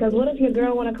because what if your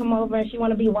girl want to come over and she want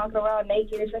to be walking around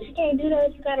naked? So she can't do that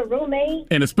if you got a roommate.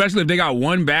 And especially if they got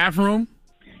one bathroom.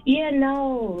 Yeah,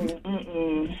 no.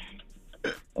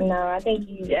 No, I think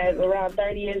you around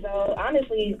 30 years old.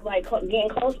 Honestly, like getting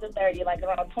close to 30, like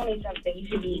around 20-something, you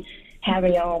should be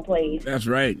having your own place. That's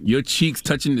right. Your cheeks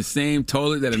touching the same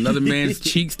toilet that another man's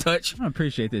cheeks touch. I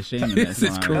appreciate this shaming. This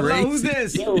is crazy. Hello, who's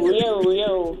this?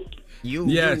 Yo.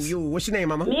 You. What's your name,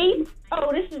 mama? Me?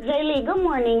 Oh, this is Jay Lee. Good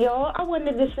morning, y'all. I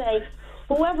wanted to say,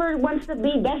 whoever wants to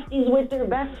be besties with their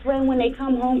best friend when they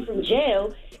come home from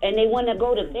jail and they want to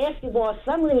go to basketball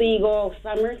summer league all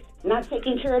summer, not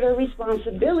taking care of their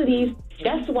responsibilities,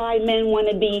 that's why men want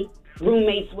to be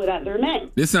roommates with other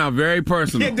men. This sounds very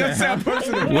personal. It does sound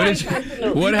personal. What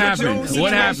happened?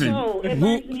 What happened? It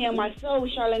burns me on my soul,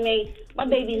 Charlamagne. My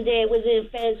baby's dad was in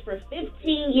feds for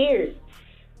 15 years,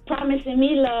 promising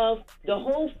me love the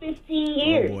whole 15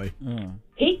 years. Oh, boy.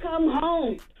 He come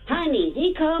home. Honey,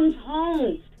 he comes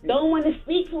home. Don't want to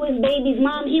speak to his baby's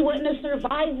mom. He wouldn't have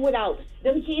survived without.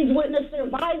 Them kids wouldn't have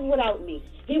survived without me.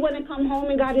 He wouldn't come home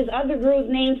and got his other girl's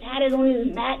name tatted on his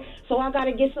back, so I got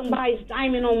to get somebody's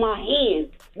diamond on my hand.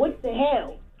 What the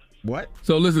hell? What?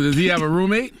 So listen, does he have a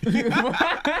roommate? He's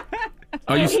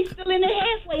still in the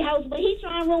halfway house, but he's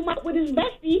trying to room up with his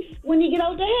bestie when he get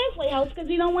out the halfway house because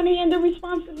he don't want to handle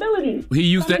responsibilities. He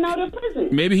used coming to out of prison.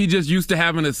 Maybe he just used to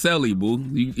having a celly, boo.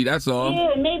 That's all.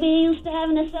 Yeah, maybe he used to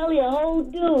having a celly, a whole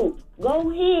dude.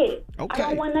 Go ahead. Okay. I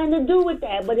don't want nothing to do with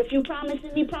that. But if you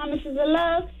promising me promises of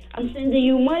love, I'm sending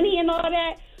you money and all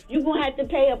that, you're going to have to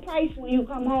pay a price when you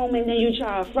come home and then you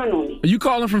try to front on me. Are you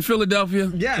calling from Philadelphia?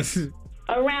 Yes.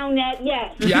 Around that,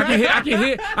 yes. Yeah,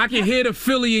 I can hear the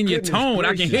Philly in your tone.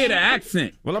 I can hear the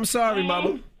accent. Well, I'm sorry,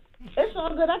 mama. It's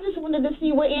all good. I just wanted to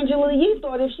see what Angela Yee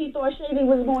thought, if she thought Shady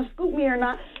was going to scoop me or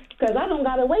not, because I don't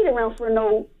got to wait around for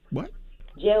no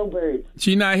jailbird.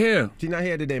 She not here. She not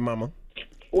here today, mama.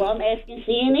 Well, I'm asking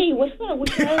CNE, what's up?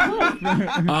 What's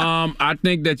up? I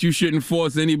think that you shouldn't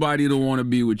force anybody to want to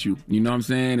be with you. You know what I'm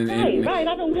saying? Right,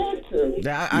 I don't have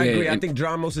to. I agree. I think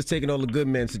Dramos is taking all the good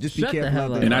men, so just be careful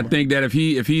out there. And I think that if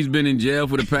he's been in jail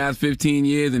for the past 15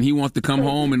 years and he wants to come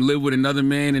home and live with another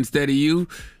man instead of you,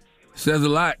 says a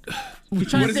lot. He's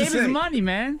trying to save his money,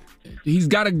 man. He's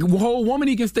got a whole woman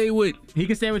he can stay with. He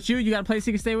can stay with you? You got a place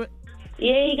he can stay with?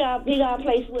 Yeah, he got a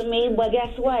place with me, but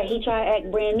guess what? He tried to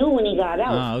act brand new when he got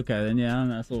out. Oh, okay. Then, yeah,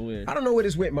 that's a little weird. I don't know where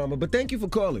this went, mama, but thank you for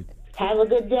calling. Have a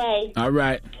good day. All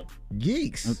right.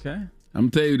 Geeks. Okay.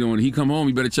 I'm telling you, when he come home,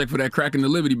 you better check for that crack in the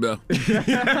Liberty Bell.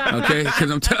 Okay?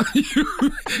 Because I'm telling you,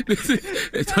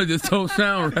 it just don't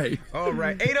sound right. All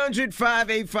right.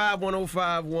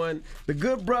 800-585-1051. The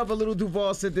good brother, Little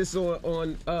Duval, said this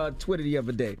on Twitter the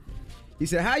other day. He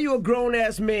said, how you a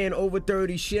grown-ass man over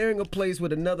 30 sharing a place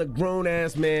with another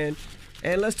grown-ass man?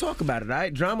 And let's talk about it, all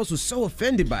right? Dramos was so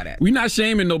offended by that. We're not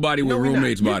shaming nobody with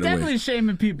roommates, by the way. You're definitely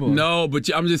shaming people. No, but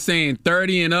I'm just saying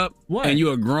 30 and up, and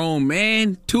you're a grown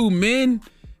man, two men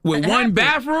with one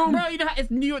bathroom? Bro, you know,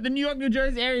 it's New York, the New York, New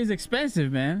Jersey area is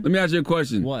expensive, man. Let me ask you a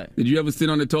question. What? Did you ever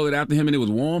sit on the toilet after him and it was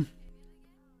warm?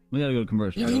 We gotta go to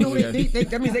commercial. You know,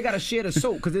 that means they gotta share the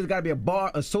soap because there's gotta be a bar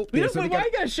of soap there. Why you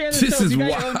gotta share the This soap? is You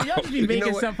wild. guys- Y'all just be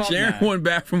making stuff up Sharing now. one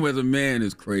bathroom as a man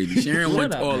is crazy. Sharing one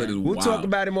toilet is We'll wild. talk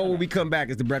about it more when we come back.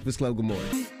 It's the Breakfast Club. Good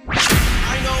morning.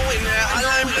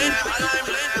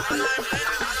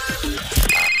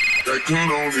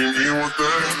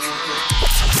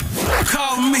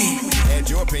 Call me. Add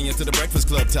your opinion to the Breakfast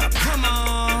Club topic. Come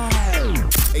on.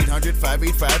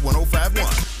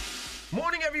 800-585-1051.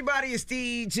 Morning, everybody. It's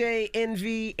DJ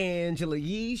Envy, Angela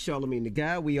Yee, Charlamagne the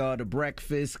Guy. We are the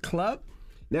Breakfast Club.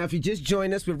 Now, if you just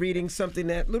joined us, we're reading something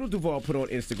that Little Duval put on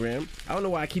Instagram. I don't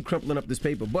know why I keep crumpling up this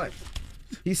paper, but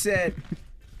he said,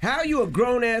 how you a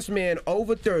grown-ass man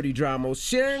over 30, Dramos,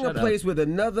 sharing a place with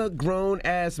another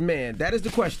grown-ass man? That is the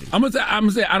question. I'm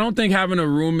gonna say I don't think having a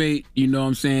roommate, you know what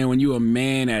I'm saying, when you're a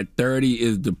man at 30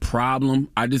 is the problem.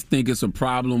 I just think it's a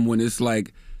problem when it's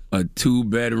like a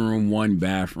 2-bedroom,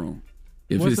 1-bathroom.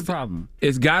 What's the problem?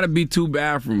 It's got to be 2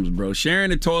 bathrooms, bro.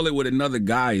 Sharing a toilet with another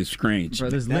guy is strange. Bro,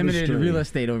 there's limited real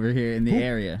estate over here in the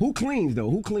area. Who cleans, though?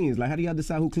 Who cleans? Like, how do y'all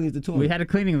decide who cleans the toilet? We had a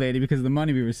cleaning lady because of the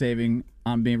money we were saving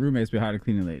on being roommates. We hired a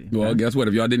cleaning lady. Well, guess what?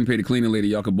 If y'all didn't pay the cleaning lady,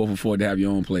 y'all could both afford to have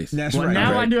your own place. That's Well,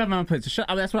 now I do have my own place. So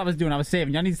that's what I was doing. I was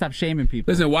saving. Y'all need to stop shaming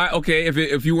people. Listen, why? Okay,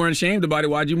 if you weren't ashamed about it,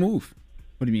 why'd you move?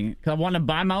 What do you mean? Because I want to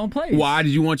buy my own place. Why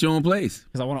did you want your own place?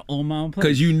 Because I want to own my own place.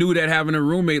 Because you knew that having a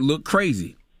roommate looked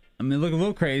crazy. I mean, it looked a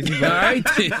little crazy. But All right.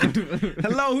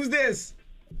 Hello, who's this?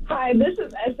 Hi, this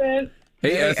is Essence.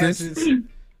 Hey, Essence.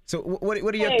 So, what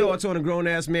are your thoughts on a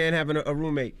grown-ass man having a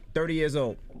roommate, 30 years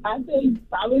old? I think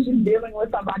I was just dealing with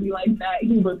somebody like that.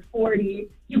 He was 40.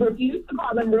 He refused to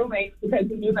call them roommates because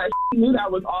he knew that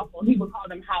was awful. He would call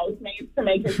them housemates to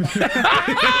make his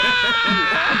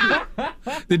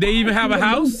Did they even have a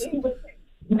house?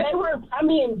 They were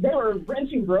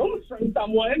renting rooms from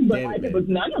someone, but it was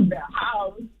none of their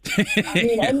house. I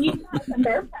mean, and you guys and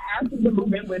they're asking to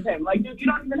move in with him. Like, dude, you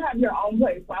don't even have your own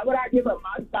place. Why would I give up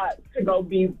my spot to go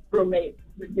be roommates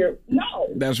with your? No.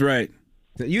 That's right.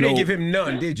 So you didn't give him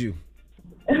none, did you?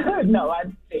 No, I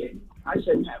did. I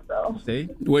shouldn't have though. See?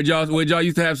 Where'd y'all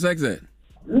used to have sex at?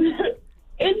 In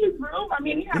his room. I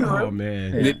mean, he had a room. Oh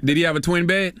man. Did he have a twin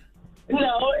bed?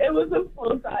 No, it was a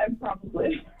full size,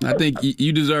 probably. I think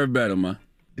you deserve better, man.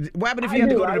 What happened if you had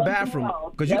to go to the bathroom?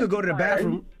 Because you could go to the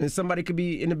bathroom and somebody could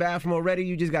be in the bathroom already.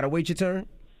 You just got to wait your turn.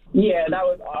 Yeah, that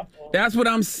was awful. That's what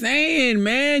I'm saying,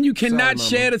 man. You cannot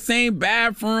share the same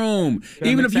bathroom.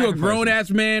 Even if you're a grown-ass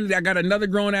man, I got another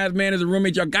grown-ass man as a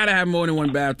roommate, y'all got to have more than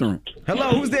one bathroom. Hello,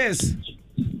 who's this?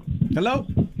 Hello?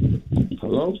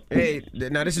 Hello? Hey,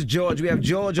 now this is George. We have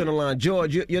George on the line.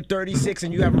 George, you're 36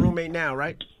 and you have a roommate now,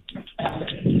 right?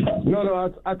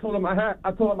 No, I told him I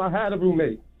had a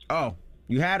roommate. Oh,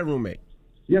 you had a roommate?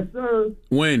 Yes, sir.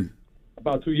 When?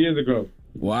 About 2 years ago.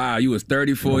 Wow, you was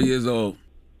 34 years old.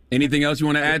 Anything else you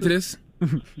want to add to this?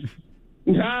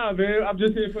 Nah, man. I'm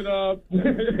just here for the...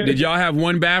 Did y'all have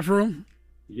one bathroom?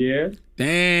 Yeah.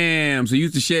 Damn, so you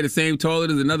used to share the same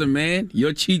toilet as another man?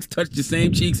 Your cheeks touched the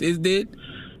same cheeks his did?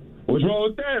 What's wrong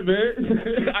with that,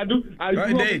 man? I grew up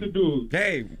with the dude.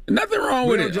 Hey, nothing wrong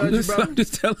with it. I'm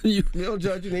just telling you. We don't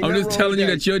judge you. I'm just telling you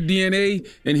that your DNA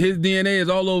and his DNA is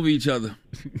all over each other.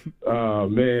 Oh,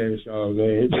 man.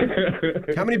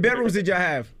 How many bedrooms did y'all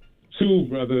have? 2,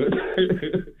 brother.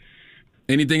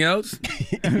 Anything else?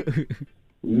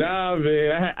 Nah,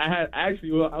 man. I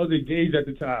was engaged at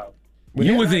the time.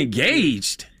 You was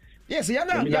engaged? Yeah, so y'all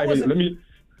wasn't. Matter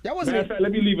of fact,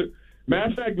 let me leave it.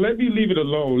 Matter of fact, let me leave it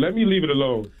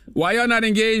alone. Why y'all not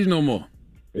engaged no more?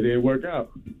 It didn't work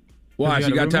out. Why?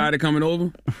 She got tired of coming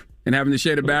over and having to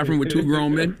share the bathroom with 2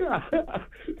 grown men?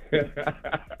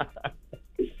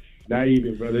 Not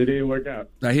even, brother. It didn't work out.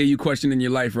 I hear you questioning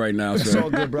your life right now, sir. It's all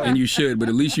good, brother. And you should, but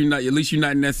at least you're not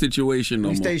in that situation no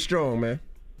more. Stay strong, man.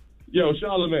 Yo,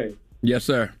 Charlamagne. Yes,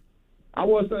 sir.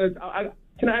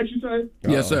 Can I ask you something?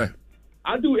 Yes, sir.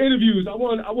 I do interviews. I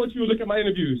want you to look at my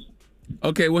interviews.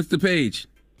 Okay, what's the page?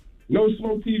 No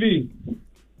Smoke TV. All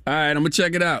right, I'm gonna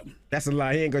check it out. That's a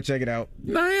lie. He ain't gonna check it out.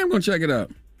 No, I am gonna check it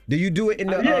out. Do you do it in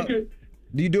the?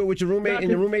 Do you do it with your roommate in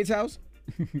your roommate's house?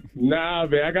 Nah,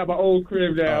 man. I got my old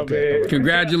crib now, man.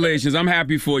 Congratulations. I'm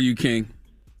happy for you, King.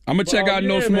 I'm gonna check out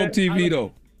No Smoke TV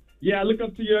though. Yeah, I look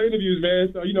up to your interviews, man.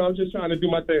 So I'm just trying to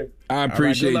do my thing. I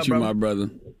appreciate you, my brother.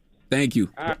 Thank you.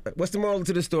 What's the moral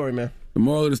to the story, man? The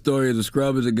moral of the story is a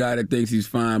scrub is a guy that thinks he's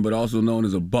fine, but also known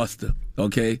as a buster.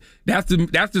 Okay, that's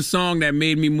the song that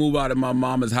made me move out of my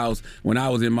mama's house when I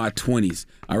was in my 20s.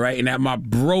 All right, and at my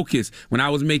brokest, when I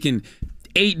was making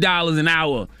 $8 an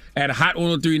hour at Hot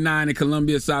 103.9 in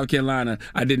Columbia, South Carolina,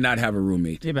 I did not have a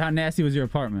roommate. Yeah, but how nasty was your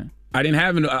apartment? I didn't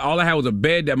have all I had was a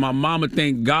bed that my mama,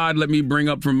 thank God, let me bring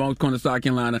up from Moncks Corner, South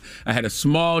Carolina. I had a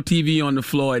small TV on the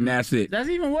floor, and that's it. That's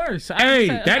even worse. Hey,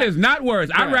 that is not worse.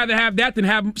 Yeah. I'd rather have that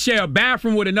than share a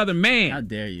bathroom with another man. How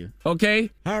dare you?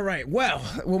 Okay? All right. Well,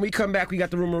 when we come back, we got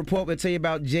the rumor report. We'll tell you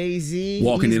about Jay-Z.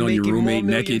 Walking in on your roommate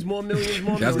naked. More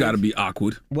millions. That's got to be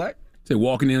awkward. What? Say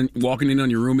walking in on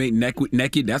your roommate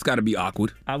naked. That's got to be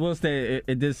awkward. I will say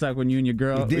it did suck when you and your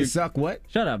girl. It did suck. What?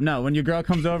 Shut up. No, when your girl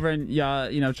comes over and y'all,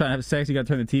 trying to have sex, you got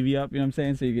to turn the TV up. You know what I'm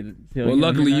saying? So you get. Well,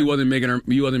 luckily you wasn't making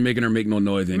her make no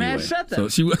noise anyway. Man, shut that. So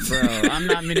she was. Bro, I'm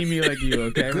not mini-me like you.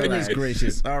 Okay. Goodness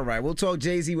gracious. All right, we'll talk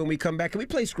Jay-Z when we come back. Can we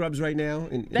play Scrubs right now?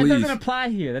 That doesn't apply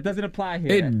here.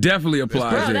 It definitely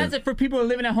applies. Bro, here. that's it for people who are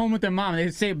living at home with their mom. They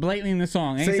say it blatantly in the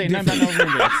song. They ain't say nothing about no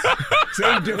roommates.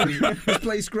 Same difference. Let's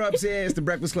play Scrubs here. It's the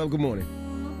Breakfast Club. Good morning.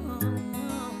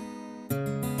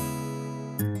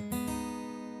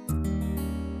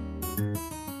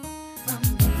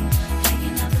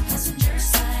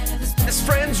 Best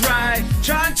friends ride,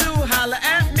 trying to holler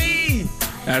at me.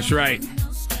 That's right.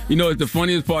 You know, the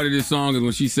funniest part of this song is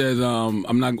when she says,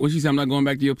 "I'm not." What she say? I'm not going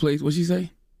back to your place. What she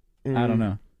say? I don't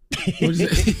know. What she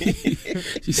say?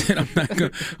 She said,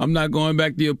 "I'm not going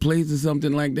back to your place" or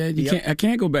something like that. I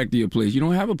can't go back to your place. You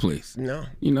don't have a place. No.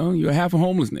 You're half a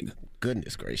homeless nigga.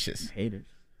 Goodness gracious. Haters.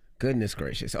 Goodness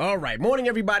gracious. All right. Morning,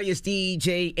 everybody. It's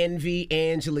DJ Envy,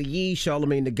 Angela Yee,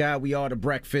 Charlamagne the God. We are the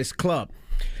Breakfast Club.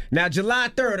 Now, July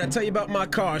 3rd, I tell you about my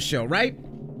car show, right?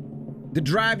 The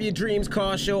Drive Your Dreams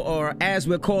car show, or as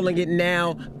we're calling it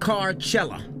now,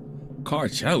 Carchella.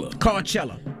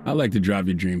 Carchella. I like the Drive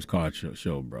Your Dreams car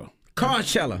show, bro.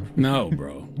 Carchella. No,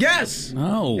 bro. Yes.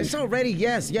 No. It's already,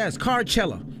 yes,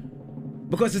 Carchella.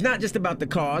 Because it's not just about the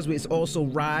cars, it's also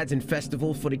rides and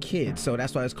festival for the kids. So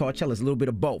that's why it's Carchella. It's a little bit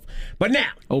of both. But now.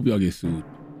 I hope y'all get sued.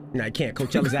 No, I can't.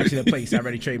 Coachella's actually a place. I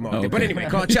already trademarked it. But anyway,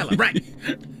 Carchella, right.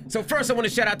 So first I want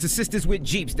to shout out to Sisters with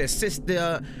Jeeps. There's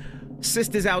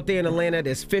sisters out there in Atlanta.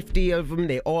 There's 50 of them.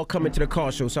 They all come into the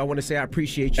car show. So I want to say I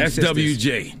appreciate you,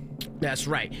 SWJ. That's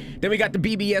right. Then we got the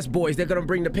BBS boys. They're going to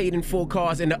bring the paid in full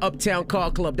cars in the Uptown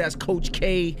Car Club. That's Coach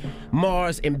K,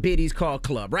 Mars, and Biddy's Car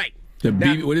Club, right?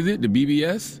 What is it? The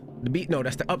BBS? No,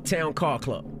 that's the Uptown Car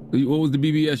Club. What was the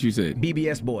BBS you said?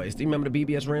 BBS boys. Do you remember the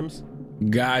BBS rims?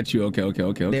 Got you. Okay.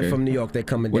 They're from New York. They're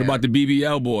coming What down. about the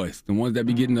BBL boys? The ones that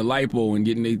be getting the lipo and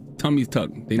getting their tummies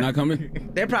tucked. They not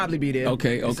coming? They'll probably be there.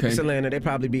 Okay. It's Atlanta. They'll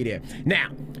probably be there. Now,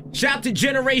 shout out to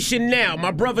Generation Now. My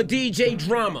brother DJ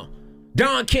Drama,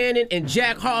 Don Cannon, and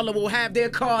Jack Harlow will have their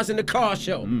cars in the car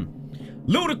show.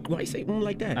 Ludacris. Why you say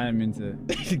like that? I didn't mean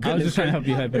to. I was just trying to help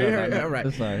you hype it up. All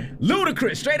right. Sorry.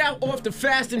 Ludacris, straight out off the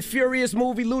Fast and Furious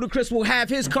movie, Ludacris will have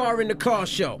his car in the car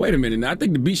show. Wait a minute. Now, I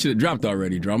think the beat should have dropped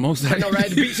already, Dramos. I know, right?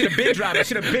 The beat should have been dropped. I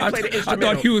should have been played the instrumental.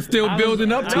 I thought he was still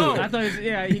building up to it. I thought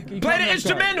he play the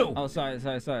instrumental. Oh, sorry.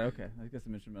 Okay. I guess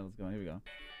some instrumentals going. Here we go.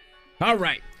 All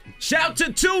right. Shout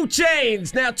to 2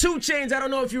 Chainz. Now, 2 Chainz, I don't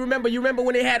know if you remember. You remember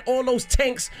when they had all those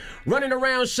tanks running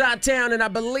around Chi-Town, and I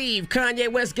believe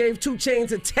Kanye West gave 2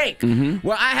 Chainz a tank.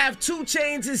 Well, I have 2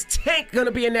 Chainz' tank going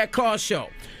to be in that car show.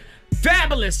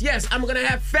 Fabulous. Yes, I'm going to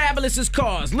have Fabulous's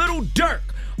cars. Lil Durk,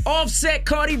 Offset,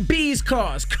 Cardi B's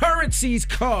cars, Currency's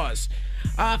cars.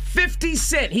 50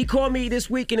 Cent, he called me this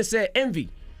week and said, Envy,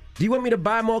 do you want me to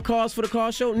buy more cars for the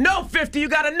car show? No, 50, you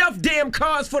got enough damn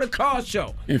cars for the car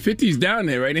show. And 50's down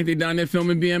there, right? Ain't they down there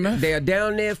filming BMF? They are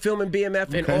down there filming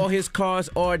BMF, and all his cars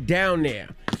are down there.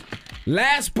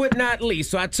 Last but not least,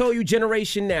 so I told you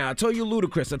Generation Now, I told you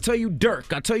Ludacris, I told you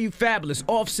Durk, I told you Fabulous,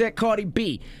 Offset, Cardi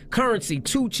B, Currency,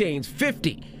 2 Chainz,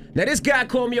 50. Now this guy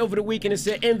called me over the weekend and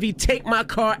said, Envy, take my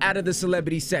car out of the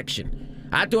celebrity section.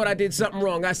 I thought I did something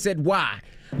wrong. I said, why?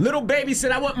 Little Baby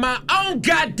said, I want my own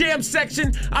goddamn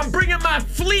section. I'm bringing my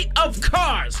fleet of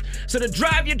cars. So the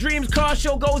Drive Your Dreams car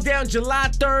show goes down July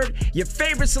 3rd. Your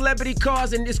favorite celebrity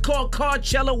cars, and it's called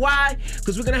Carchella. Why?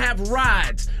 Because we're going to have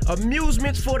rides,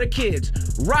 amusements for the kids,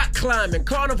 rock climbing,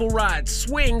 carnival rides,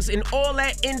 swings, and all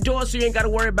that indoors so you ain't got to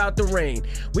worry about the rain.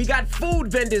 We got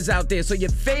food vendors out there, so your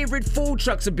favorite food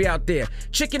trucks will be out there.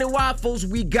 Chicken and waffles,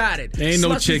 we got it. Ain't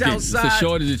no Slushies chicken. outside. It's a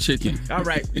shortage of chicken. All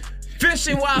right. Fish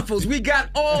and waffles, we got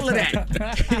all of that.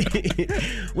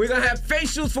 We're going to have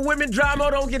facials for women, Dramo.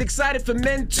 Don't get excited, for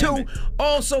men too.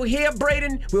 Also, hair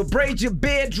braiding, we'll braid your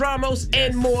beard, Dramos,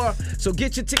 and more. So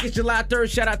get your tickets July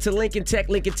 3rd. Shout out to Lincoln Tech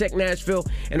Nashville,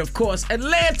 and of course,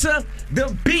 Atlanta,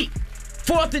 The Beat.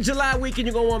 4th of July weekend,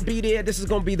 you're going to want to be there. This is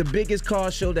going to be the biggest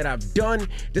car show that I've done.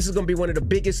 This is going to be one of the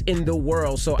biggest in the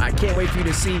world. So I can't wait for you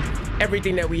to see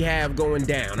everything that we have going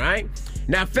down, all right?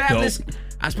 Now, Fabulous...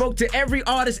 I spoke to every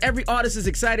artist. Every artist is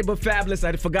excited but Fabulous.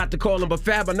 I forgot to call him, but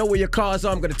Fab, I know where your cars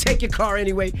are. I'm going to take your car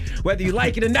anyway, whether you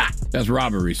like it or not. That's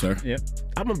robbery, sir. Yep.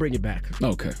 I'm going to bring it back.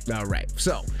 Okay. All right.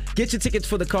 So, get your tickets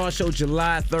for the car show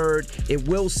July 3rd. It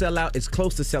will sell out. It's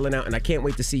close to selling out, and I can't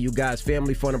wait to see you guys.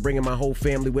 Family fun. I'm bringing my whole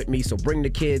family with me, so bring the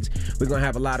kids. We're going to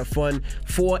have a lot of fun.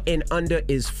 4 and under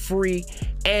is free,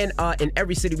 and in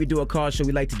every city we do a car show,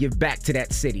 we like to give back to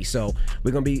that city. So,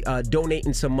 we're going to be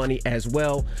donating some money as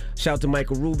well. Shout out to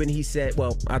Michael Rubin. He said,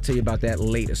 well, I'll tell you about that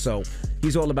later. So,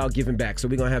 he's all about giving back. So,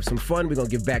 we're going to have some fun. We're going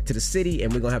to give back to the city,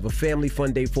 and we're going to have a family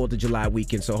fun day 4th of July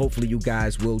weekend. So, hopefully you guys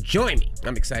will join me.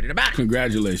 I'm excited about it.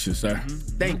 Congratulations, sir.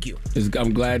 Thank you.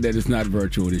 I'm glad that it's not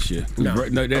virtual this year. No,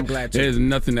 I'm glad too. There's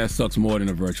nothing that sucks more than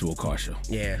a virtual car show.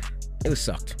 Yeah. It was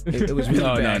sucked. It was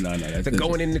really bad. No.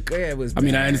 Going in the it was bad. I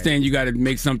mean, I understand you got to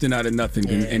make something out of nothing,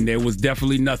 and there was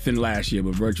definitely nothing last year,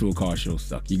 but virtual car shows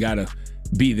suck. You got to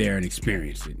be there and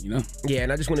experience it, you know? Yeah,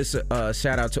 and I just want to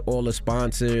shout out to all the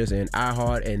sponsors and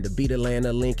iHeart and the Beat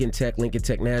Atlanta, Lincoln Tech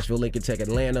Nashville, Lincoln Tech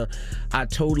Atlanta. I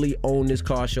totally own this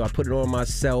car show. I put it on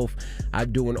myself.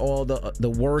 I'm doing all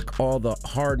the work, all the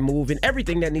hard moving,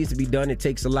 everything that needs to be done. It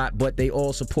takes a lot, but they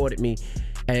all supported me.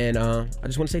 And I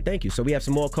just want to say thank you. So we have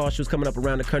some more car shows coming up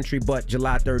around the country, but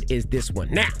July 3rd is this one.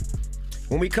 Now,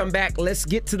 when we come back, let's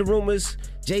get to the rumors.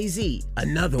 Jay-Z,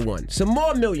 another one. Some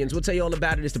more millions. We'll tell you all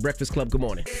about it. It's the Breakfast Club. Good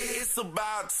morning. It's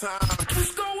about time.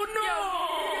 What's going on?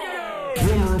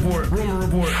 Rumor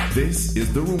report. This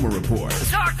is the Rumor Report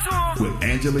with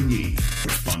Angela Yee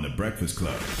on the Breakfast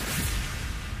Club.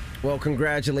 Well,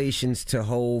 congratulations to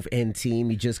Hove and team.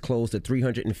 He just closed a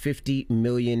 $350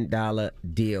 million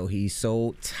deal. He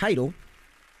sold Tidal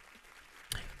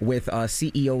with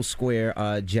CEO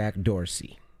Square Jack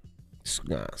Dorsey.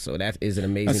 So that is an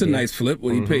amazing That's a deal. nice flip.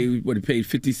 He paid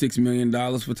 $56 million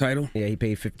for Tidal? Yeah, he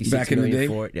paid $56 back in the day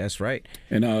for it. That's right.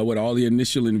 And all the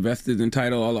initial investors in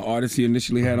Tidal, all the artists he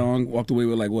initially had on, walked away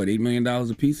with $8 million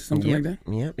a piece, something like that?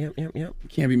 Yep.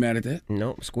 Can't be mad at that.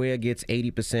 No, Square gets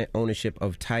 80% ownership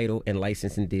of Tidal and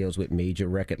licensing deals with major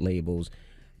record labels.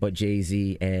 But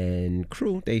Jay-Z and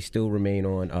crew, they still remain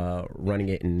on running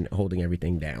it and holding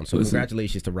everything down. So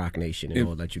congratulations to Rock Nation and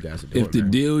all that you guys are doing. If the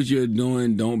deals you're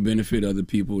doing don't benefit other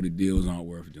people, the deals aren't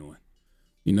worth doing.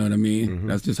 You know what I mean? Mm-hmm.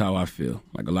 That's just how I feel.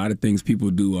 Like a lot of things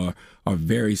people do are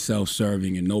very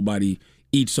self-serving, and nobody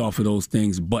eats off of those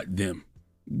things but them.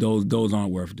 Those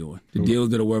aren't worth doing. The deals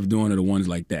that are worth doing are the ones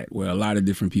like that, where a lot of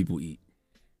different people eat.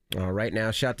 All right, now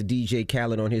shout to DJ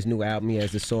Khaled on his new album. He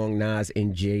has the song Nas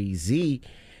and Jay-Z.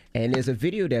 And there's a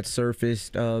video that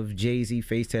surfaced of Jay-Z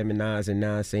FaceTiming Nas and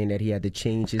Nas saying that he had to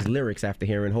change his lyrics after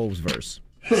hearing Hove's verse.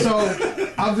 So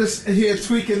I'm just here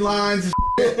tweaking lines.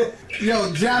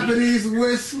 Yo, Japanese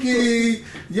whiskey.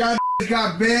 Y'all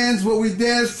got bands where we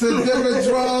dance to different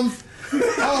drums.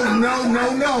 Oh,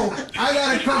 no. I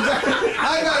gotta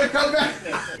come back.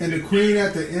 And the Queen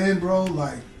at the end, bro,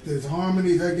 there's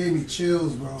harmony. That gave me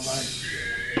chills, bro.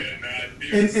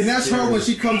 And that's her when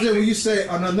she comes in, when you say,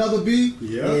 on another beat?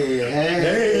 Yeah.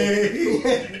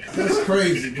 Hey. That's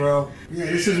crazy, bro. Yeah,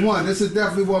 this is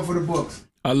definitely one for the books.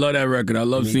 I love that record. I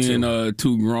love seeing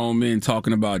two grown men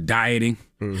talking about dieting,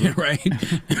 right?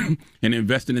 And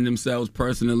investing in themselves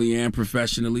personally and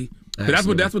professionally. That's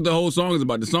what the whole song is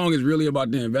about. The song is really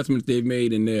about the investments they've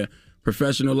made in their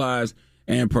professional lives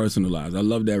and personal lives. I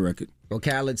love that record. Well,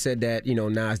 Khaled said that,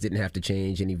 Nas didn't have to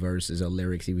change any verses or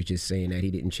lyrics. He was just saying that he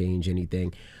didn't change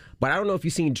anything. But I don't know if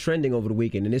you've seen trending over the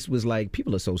weekend, and this was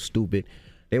people are so stupid.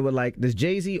 They were like, does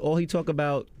Jay-Z, all he talk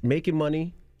about making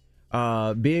money,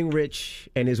 being rich,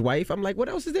 and his wife? I'm like, what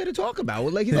else is there to talk about?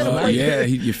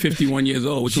 He's you're 51 years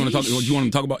old. What you want to talk? What you want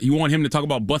him to talk about? You want him to talk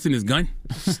about busting his gun?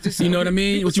 You know what I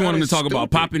mean? What you want him to talk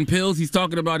about? Popping pills? He's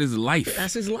talking about his life.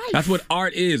 That's his life. That's what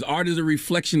art is. Art is a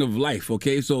reflection of life.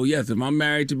 Okay, so yes, if I'm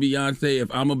married to Beyonce, if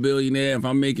I'm a billionaire, if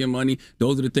I'm making money,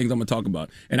 those are the things I'm gonna talk about.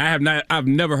 And I've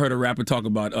never heard a rapper talk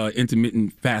about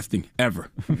intermittent fasting ever,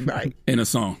 right? In a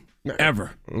song,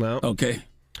 ever. Well, okay.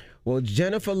 Well,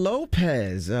 Jennifer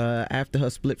Lopez, after her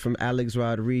split from Alex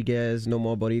Rodriguez, No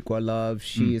More Boricua Love,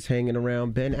 she is hanging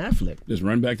around Ben Affleck. Just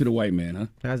run back to the white man, huh?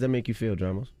 How does that make you feel,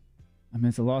 Dramos? I mean,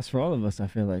 it's a loss for all of us, I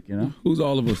feel like, Who's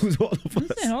all of us? Who's all of us? I'm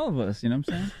saying all of us, you know what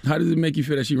I'm saying? How does it make you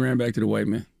feel that she ran back to the white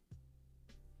man?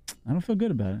 I don't feel good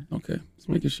about it. Okay, let's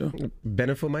make it sure.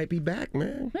 Bennifer might be back,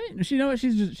 man. Hey, you know what?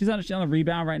 She's on a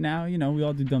rebound right now. We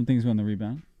all do dumb things on the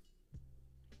rebound.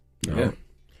 Yeah.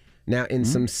 Now, in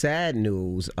some sad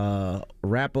news,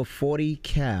 rapper 40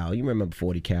 Cal, you remember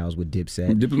 40 Cal's with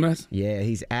Dipset? Diplomats? Yeah,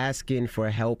 he's asking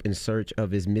for help in search of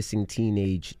his missing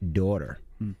teenage daughter.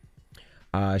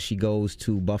 She goes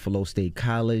to Buffalo State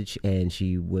College, and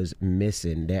she was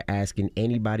missing. They're asking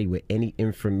anybody with any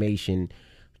information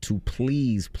to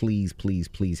please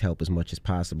help as much as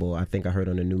possible. I think I heard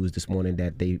on the news this morning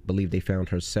that they believe they found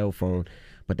her cell phone,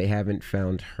 but they haven't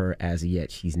found her as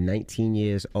yet. She's 19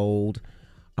 years old.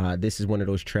 This is one of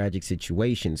those tragic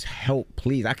situations. Help,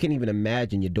 please. I can't even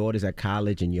imagine your daughter's at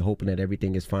college and you're hoping that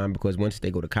everything is fine, because once they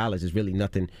go to college, there's really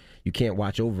nothing. You can't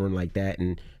watch over them like that,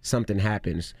 and something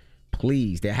happens.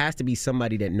 Please, there has to be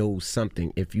somebody that knows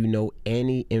something. If you know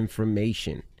any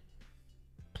information,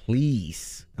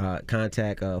 please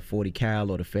contact 40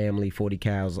 Cal or the family. 40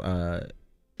 Cal's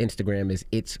Instagram is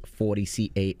it's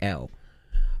 40CAL.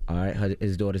 All right,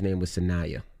 his daughter's name was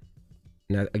Sanaya.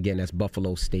 Now, again, that's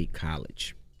Buffalo State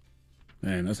College.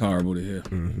 Man, that's horrible to hear.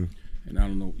 Mm-hmm. And I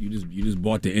don't know, you just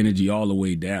brought the energy all the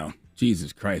way down.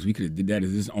 Jesus Christ, we could have did that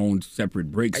as its own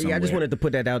separate break somewhere. Yeah, I just wanted to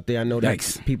put that out there. I know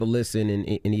that people listen,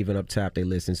 and even up top they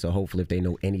listen. So hopefully, if they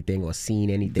know anything or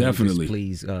seen anything, definitely,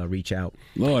 please reach out.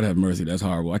 Lord have mercy, that's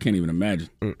horrible. I can't even imagine.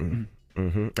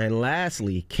 Mm-hmm. And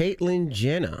lastly, Caitlyn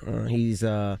Jenner.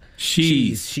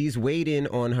 She's waiting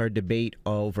on her debate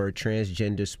over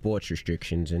transgender sports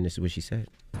restrictions, and this is what she said.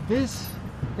 This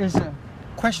is a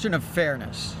question of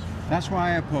fairness. That's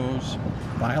why I oppose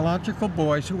biological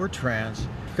boys who are trans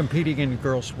competing in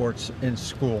girls' sports in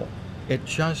school. It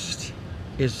just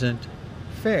isn't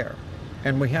fair,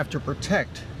 and we have to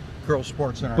protect girls'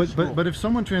 sports in our school. But if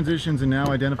someone transitions and now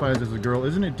identifies as a girl,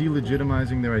 isn't it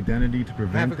delegitimizing their identity to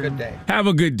prevent them? Have a good day. Have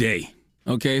a good day.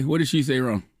 Okay, what did she say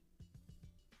wrong?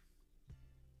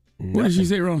 What did she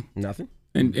say wrong? Nothing.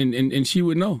 And she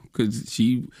would know, because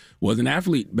she was an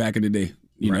athlete back in the day.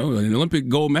 You know, an Olympic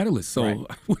gold medalist. So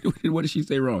what did she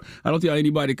say wrong? I don't think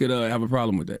anybody could have a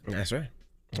problem with that. That's right.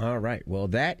 All right. Well,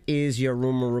 that is your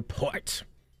rumor report.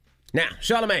 Now,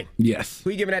 Charlamagne. Yes. Who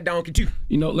you giving that donkey to?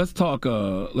 You know, let's talk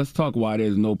why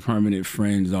there's no permanent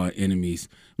friends or enemies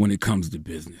when it comes to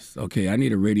business. Okay, I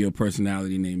need a radio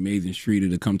personality named Mason Streeter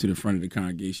to come to the front of the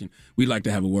congregation. We'd like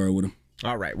to have a word with him.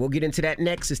 All right, we'll get into that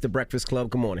next. It's The Breakfast Club.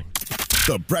 Good morning.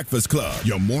 The Breakfast Club.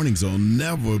 Your mornings will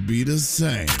never be the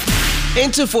same.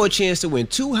 Enter for a chance to win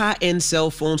 2 high-end cell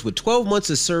phones with 12 months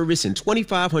of service and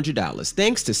 $2,500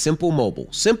 thanks to Simple Mobile.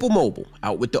 Simple Mobile.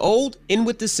 Out with the old, in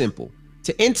with the simple.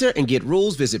 To enter and get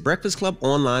rules, visit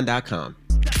breakfastclubonline.com.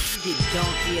 You get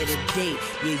donkey of the day,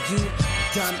 yeah, you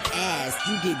dumb ass.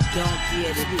 You get donkey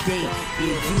of the day, yeah,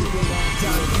 you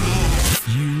dumb ass.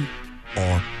 You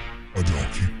are a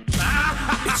donkey.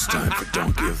 It's time for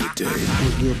Donkey of the Day.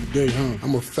 Donkey of the Day, huh?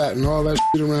 I'm gonna fatten all that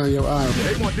shit around your eye.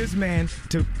 They want this man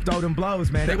to throw them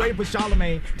blows, man. They waiting for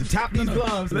Charlamagne to top these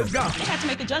gloves. Let's go. They had to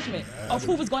make a judgment of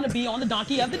who was going to be on the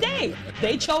Donkey of the Day.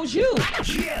 They chose you.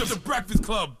 Yes. The Breakfast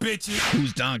Club, bitches.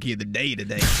 Who's Donkey of the Day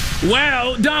today?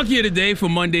 Well, Donkey of the Day for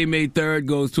Monday, May 3rd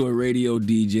goes to a radio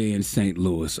DJ in St.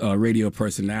 Louis, a radio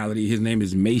personality. His name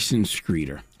is Mason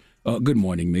Streeter. Good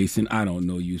morning, Mason. I don't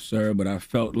know you, sir, but I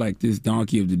felt like this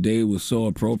Donkey of the Day was so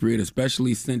appropriate,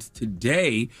 especially since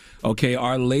today, okay,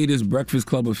 our latest Breakfast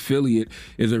Club affiliate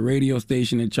is a radio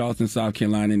station in Charleston, South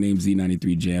Carolina named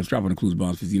Z93 Jams. Drop on the clues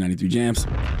bombs for Z93 Jams.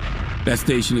 That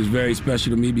station is very special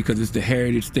to me because it's the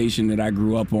heritage station that I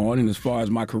grew up on. And as far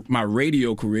as my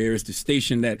radio career, it's the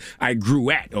station that I grew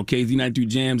at. Okay, Z93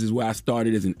 Jams is where I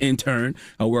started as an intern.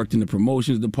 I worked in the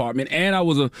promotions department, and I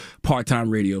was a part-time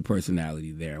radio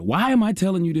personality there. Why am I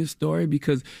telling you this story?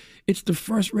 Because it's the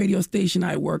first radio station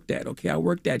I worked at. Okay, I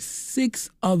worked at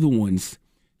 6 other ones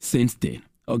since then.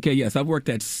 Okay, yes, I've worked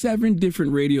at 7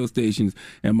 different radio stations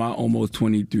in my almost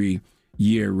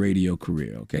 23-year radio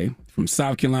career, okay? From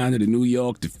South Carolina to New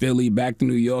York to Philly, back to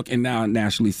New York, and now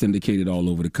nationally syndicated all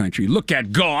over the country. Look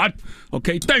at God,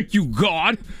 okay? Thank you,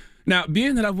 God. Now,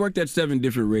 being that I've worked at 7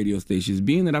 different radio stations,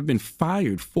 being that I've been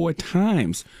fired 4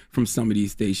 times from some of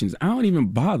these stations, I don't even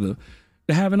bother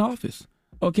to have an office.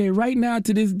 Okay, right now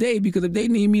to this day, because if they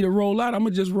need me to roll out, I'm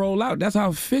going to just roll out. That's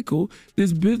how fickle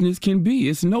this business can be.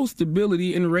 It's no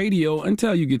stability in radio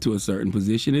until you get to a certain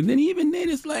position. And then even then,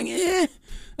 it's like,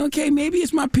 okay, maybe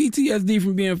it's my PTSD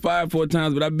from being fired 4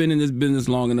 times, but I've been in this business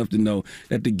long enough to know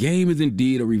that the game is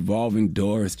indeed a revolving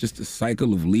door. It's just a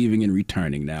cycle of leaving and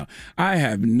returning now. I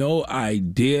have no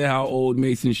idea how old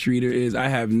Mason Streeter is. I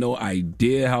have no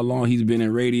idea how long he's been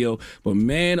in radio. But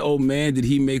man, oh man, did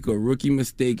he make a rookie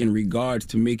mistake in regards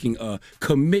to making a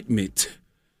commitment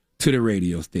to the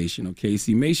radio station. Okay,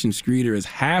 see, Mason Streeter is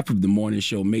half of the morning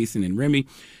show Mason and Remy,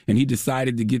 and he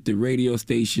decided to get the radio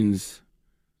station's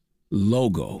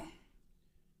logo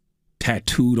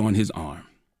tattooed on his arm.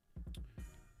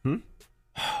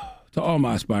 To all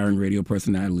my aspiring radio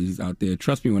personalities out there,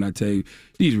 trust me when I tell you,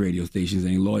 these radio stations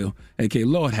ain't loyal. Okay,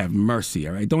 Lord have mercy,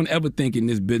 all right? Don't ever think in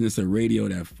this business of radio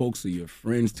that folks are your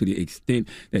friends to the extent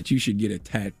that you should get a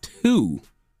tattoo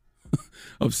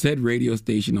of said radio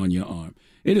station on your arm.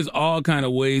 It is all kind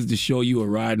of ways to show you are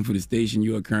riding for the station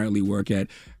you are currently work at.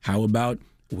 How about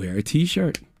wear a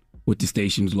T-shirt with the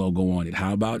station's logo on it?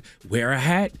 How about wear a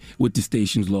hat with the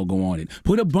station's logo on it?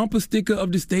 Put a bumper sticker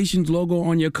of the station's logo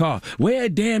on your car. Wear a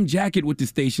damn jacket with the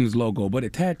station's logo. But a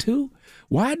tattoo?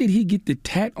 Why did he get the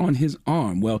tat on his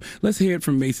arm? Well, let's hear it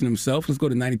from Mason himself. Let's go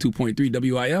to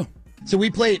 92.3 WIL. So we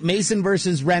play Mason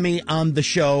versus Remy on the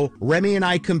show. Remy and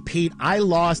I compete. I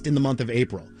lost in the month of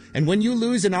April. And when you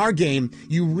lose in our game,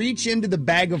 you reach into the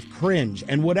bag of cringe.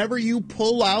 And whatever you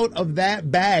pull out of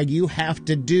that bag, you have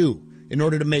to do in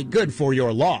order to make good for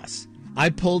your loss. I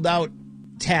pulled out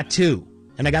tattoo,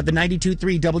 and I got the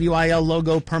 92.3 WIL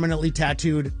logo permanently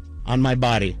tattooed on my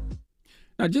body.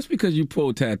 Now, just because you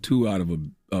pull tattoo out of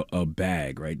a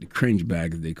bag, right, the cringe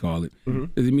bag as they call it,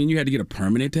 does it mean you had to get a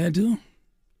permanent tattoo?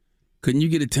 Couldn't you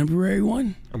get a temporary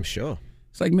one? I'm sure.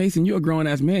 It's like, Mason, you're a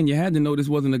grown-ass man. You had to know this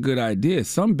wasn't a good idea.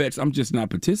 Some bets I'm just not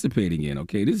participating in,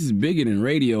 okay? This is bigger than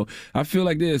radio. I feel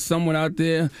like there's someone out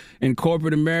there in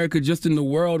corporate America, just in the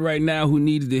world right now, who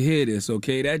needs to hear this,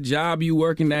 okay? That job you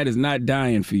working at is not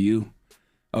dying for you,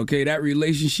 okay? That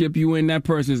relationship you in, that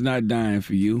person's not dying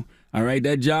for you, all right?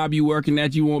 That job you working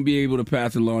at, you won't be able to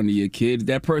pass along to your kids.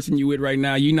 That person you with right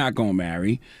now, you're not going to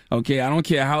marry, okay? I don't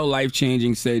care how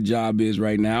life-changing said job is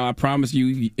right now. I promise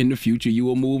you, in the future, you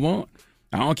will move on.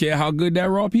 I don't care how good that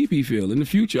raw pee-pee feel. In the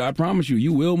future, I promise you,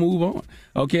 you will move on.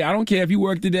 Okay, I don't care if you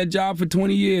worked at that job for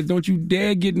 20 years. Don't you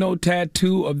dare get no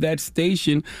tattoo of that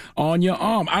station on your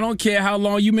arm. I don't care how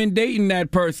long you've been dating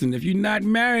that person. If you're not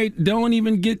married, don't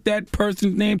even get that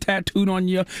person's name tattooed on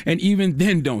you, and even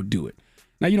then don't do it.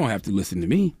 Now, you don't have to listen to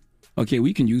me. Okay,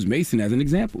 we can use Mason as an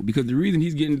example, because the reason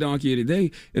he's getting donkey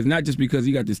today is not just because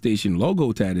he got the station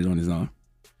logo tatted on his arm,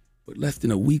 but less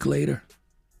than a week later,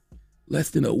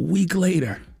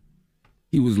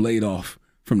 he was laid off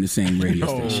from the same radio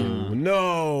station.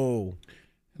 No.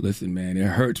 Listen, man, it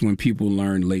hurts when people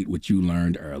learn late what you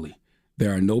learned early.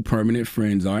 There are no permanent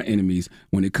friends or enemies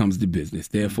when it comes to business.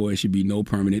 Therefore, it should be no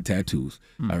permanent tattoos.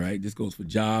 All right? This goes for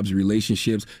jobs,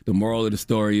 relationships. The moral of the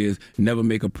story is never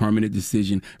make a permanent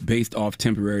decision based off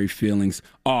temporary feelings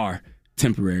or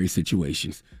temporary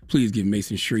situations. Please give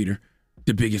Mason Streeter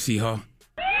the biggest hee-haw.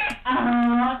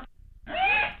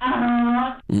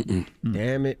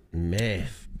 Damn it, man.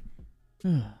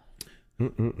 You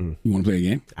want to play a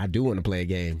game? I do want to play a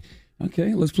game.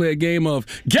 Okay, let's play a game of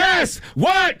Guess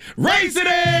What Race It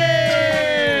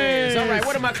Is! All right,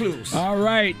 what are my clues? All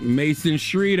right, Mason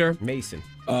Streeter. Mason.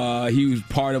 He was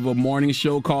part of a morning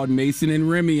show called Mason and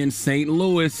Remy in St.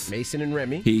 Louis. Mason and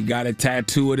Remy. He got a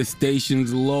tattoo of the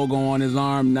station's logo on his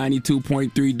arm,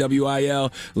 92.3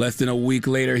 WIL. Less than a week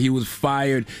later, he was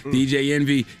fired. DJ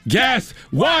Envy, guess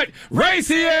what race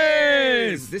he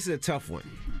is? This is a tough one.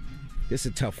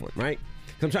 Right?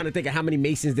 So I'm trying to think of how many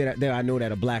Masons that I know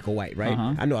that are black or white, right?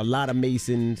 I know a lot of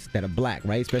Masons that are black,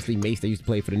 right? Especially Mace that used to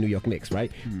play for the New York Knicks, right?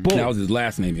 Boom. That was his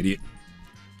last name, idiot.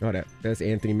 Oh, that's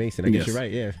Anthony Mason. I guess you're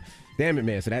right, yeah. Damn it,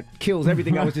 man. So that kills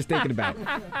everything I was just thinking about.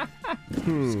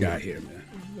 This guy here,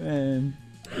 man.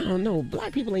 I don't know.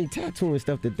 Black people ain't tattooing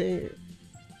stuff that they...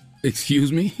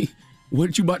 Excuse me?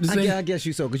 What you about to say? I guess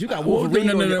you so, because you got Wolverine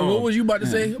No. What was you about to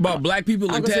say about black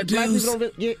people and tattoos? Black people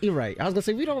don't yeah, you're right. I was going to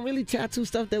say, we don't really tattoo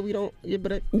stuff that we don't... Yeah,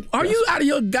 but are you out of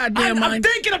your goddamn mind? I'm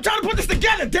thinking. I'm trying to put this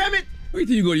together, damn it! Wait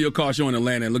till you go to your car show in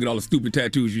Atlanta and look at all the stupid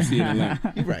tattoos you see in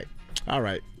Atlanta. You're right. All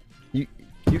right.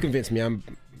 You convinced me I'm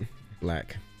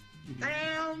black.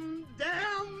 Damn.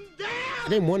 I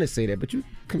didn't want to say that, but you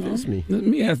convinced me. Let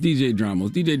me ask DJ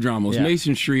Dramos. Yeah.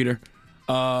 Mason Streeter,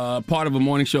 part of a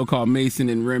morning show called Mason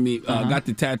and Remy, got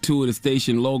the tattoo of the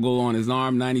station logo on his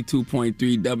arm,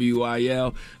 92.3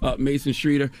 WIL. Mason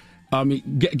Streeter,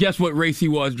 guess what race he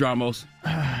was, Dramos?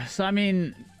 So, I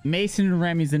mean, Mason and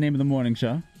Remy's the name of the morning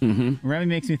show. Remy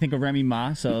makes me think of Remy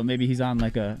Ma, so maybe he's on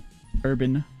like a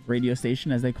urban radio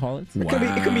station, as they call it. It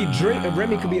could be a drink.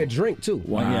 Remy could be a drink too.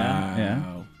 Wow.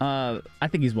 Yeah. I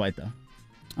think he's white though.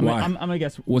 Why? I'm gonna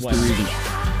guess. What's white. the reason?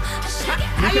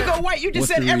 How you go white? You just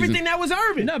said everything that was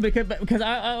urban. No, because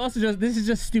I also this is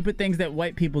just stupid things that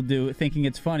white people do, thinking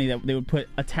it's funny that they would put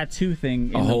a tattoo thing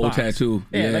in a whole the box. tattoo.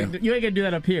 Yeah, like, you ain't gonna do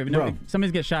that up here. No,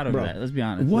 somebody's get shot over that. Let's be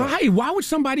honest. Why? Why would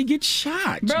somebody get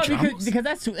shot? Bro, because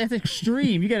that's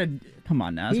extreme. You gotta come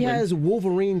on now. He has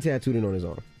Wolverine tattooed on his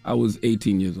arm. I was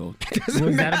 18 years old.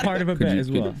 Was that a part of a bet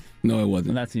as well? No, it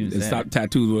wasn't. Well, that seems sad.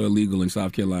 Tattoos were illegal in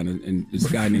South Carolina, and this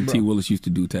guy named T. Willis used to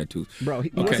do tattoos. Bro,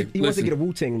 he wants to get a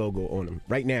Wu-Tang logo on him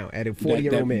right now at a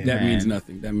 40-year-old man. That means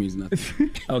nothing. That means nothing.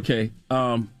 Okay.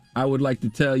 I would like to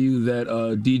tell you that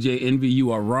DJ Envy,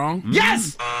 you are wrong.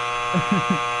 Yes!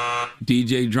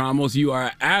 DJ Dramos, you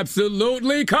are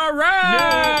absolutely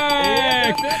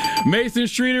correct. Mason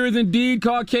Streeter is indeed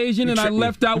Caucasian, and I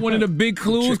left out one of the big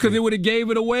clues because it would have gave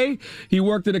it away. He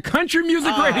worked at a country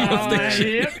music radio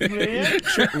station.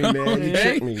 Trick me, man. You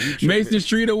tricked me. Mason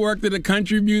Streeter worked at a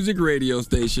country music radio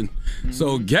station.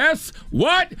 So guess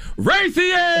what race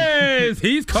he is?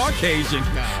 He's Caucasian.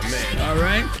 Nah, man. All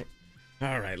right.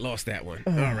 All right, lost that one.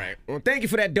 All right. Well, thank you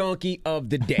for that donkey of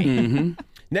the day. Mm-hmm.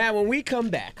 Now, when we come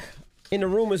back, in the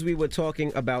rumors, we were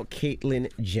talking about Caitlyn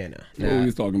Jenner. What were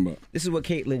you talking about? This is what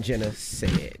Caitlyn Jenner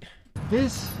said.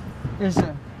 This is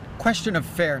a question of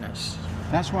fairness.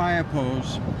 That's why I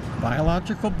oppose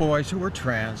biological boys who are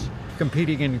trans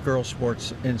competing in girl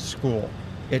sports in school.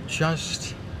 It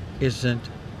just isn't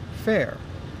fair.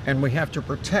 And we have to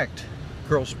protect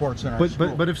girl sports in our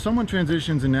school. But if someone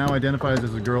transitions and now identifies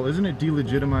as a girl, isn't it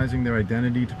delegitimizing their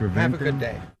identity to prevent Have a good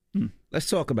day. Let's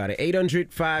talk about it.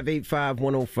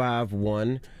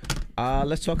 800-585-1051.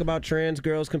 Let's talk about trans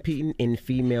girls competing in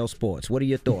female sports. What are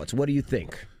your thoughts? What do you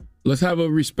think? Let's have a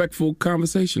respectful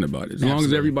conversation about it. As long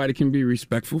as everybody can be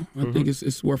respectful, I think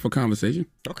it's worth a conversation.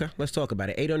 Okay, let's talk about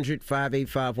it.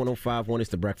 800-585-1051. It's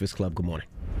The Breakfast Club. Good morning.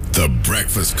 The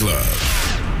Breakfast Club.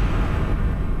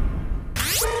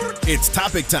 It's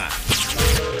topic time.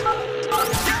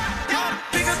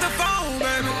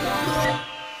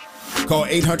 Call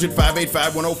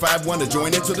 800-585-1051 to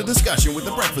join into the discussion with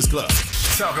The Breakfast Club.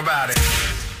 Talk about it.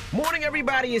 Morning,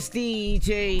 everybody. It's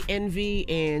DJ Envy,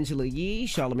 Angela Yee,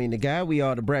 Charlamagne the Guy. We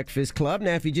are The Breakfast Club.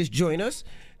 Now, if you just join us,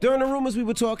 during the rumors, we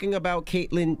were talking about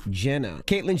Caitlyn Jenner.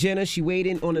 Caitlyn Jenner, she weighed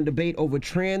in on a debate over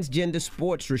transgender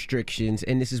sports restrictions,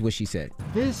 and this is what she said.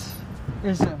 This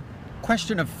is a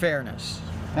question of fairness.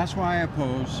 That's why I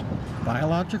oppose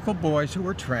biological boys who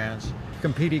are trans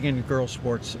competing in girl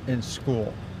sports in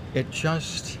school. It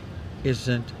just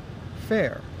isn't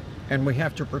fair, and we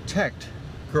have to protect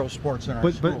girl sports in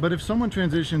our school. But if someone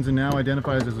transitions and now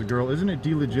identifies as a girl, isn't it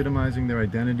delegitimizing their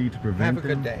identity to prevent Have a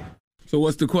good day. So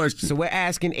what's the question? So we're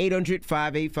asking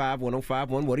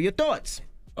 800-585-1051. What are your thoughts?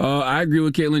 I agree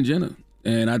with Caitlyn Jenner,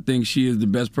 and I think she is the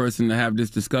best person to have this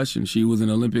discussion. She was an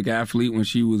Olympic athlete when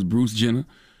she was Bruce Jenner.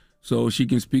 So she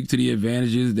can speak to the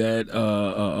advantages that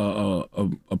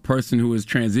a person who has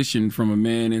transitioned from a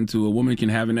man into a woman can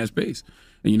have in that space.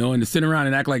 And, and to sit around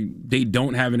and act like they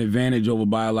don't have an advantage over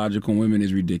biological women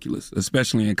is ridiculous,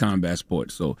 especially in combat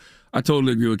sports. So I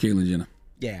totally agree with Caitlyn Jenner.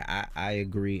 Yeah, I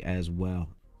agree as well.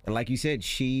 And like you said,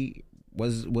 she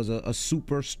was a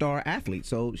superstar athlete,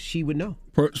 so she would know.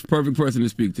 Perfect person to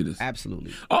speak to this.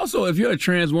 Absolutely. Also, if you're a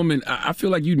trans woman, I feel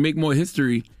like you'd make more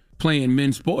history playing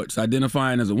men's sports,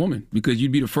 identifying as a woman, because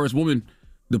you'd be the first woman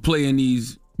to play in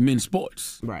these men's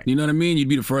sports. Right. You know what I mean? You'd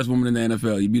be the first woman in the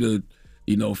NFL. You'd be the,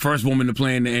 first woman to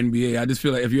play in the NBA. I just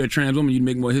feel like if you're a trans woman, you'd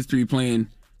make more history playing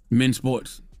men's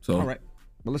sports. So. All right.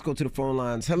 Well, let's go to the phone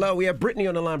lines. Hello, we have Brittany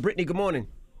on the line. Brittany, good morning.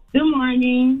 Good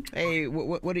morning. Hey,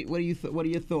 what are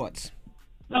your thoughts?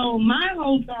 So my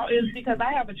whole thought is, because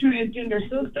I have a transgender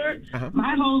sister,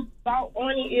 my whole thought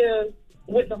on it is,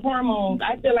 with the hormones,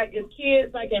 I feel like if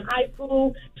kids, like in high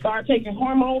school, start taking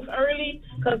hormones early,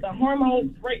 because the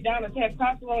hormones break down the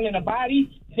testosterone in the body,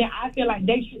 then I feel like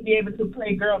they should be able to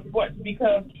play girl sports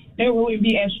because they wouldn't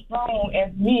be as strong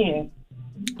as men.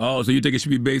 Oh, so you think it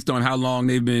should be based on how long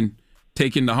they've been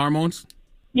taking the hormones?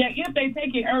 Yeah, if they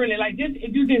take it early, like this,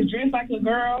 if you just dress like a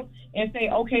girl and say,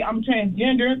 okay, I'm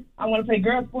transgender, I want to play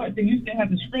girl sports, and you still have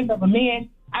the strength of a man,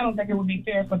 I don't think it would be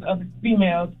fair for the other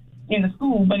females in the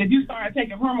school. But if you start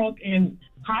taking hormones in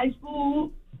high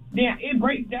school, then it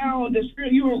breaks down the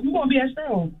strength. You won't be as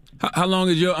strong. How long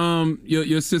has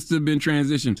your sister been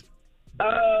transitioned?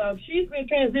 She's been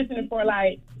transitioning for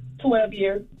like 12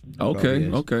 years. Okay.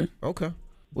 Okay.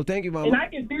 Well, thank you, Mama. And I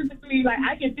can physically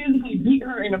beat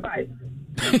her in a fight.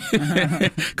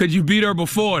 Could you beat her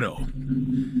before though?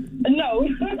 No.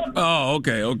 Oh,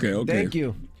 okay. Thank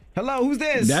you. Hello, who's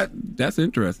this? That's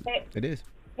interesting. It is.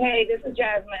 Hey, this is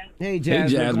Jasmine. Hey,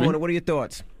 Jasmine. Good morning. What are your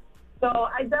thoughts? So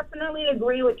I definitely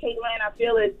agree with Caitlyn. I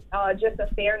feel it's just a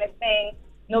fairness thing.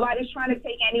 Nobody's trying to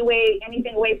take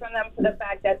anything away from them for the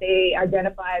fact that they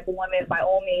identify as a woman. By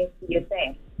all means, do your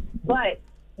thing. But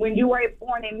when you are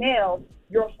born a male,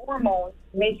 your hormones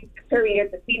make you superior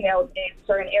to females in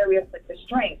certain areas such as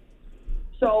strength.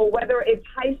 So whether it's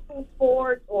high school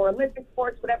sports or Olympic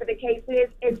sports, whatever the case is,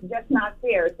 it's just not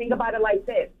fair. Think about it like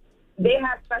this. They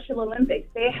have Special Olympics.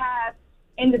 They have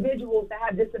individuals that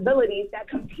have disabilities that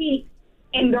compete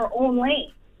in their own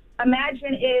lane.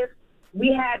 Imagine if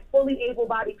we had fully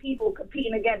able-bodied people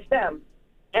competing against them.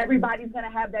 Everybody's going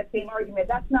to have that same argument.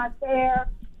 That's not fair,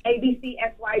 A, B, C,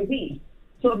 X, Y, Z.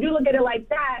 So if you look at it like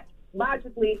that,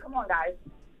 logically, come on, guys.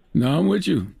 No, I'm with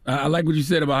you. I like what you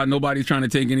said about how nobody's trying to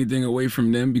take anything away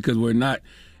from them because we're not.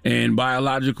 And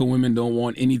biological women don't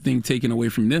want anything taken away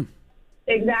from them.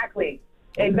 Exactly.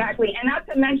 And not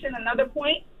to mention another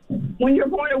point, when you're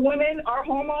born a woman, our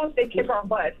hormones, they kick our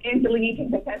butts. Angela, you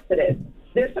can attest to this.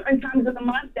 There's certain times of the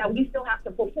month that we still have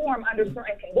to perform under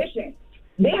certain conditions.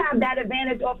 They have that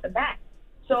advantage off the bat.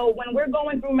 So when we're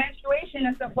going through menstruation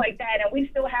and stuff like that, and we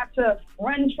still have to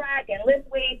run track and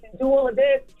lift weights and do all of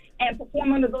this and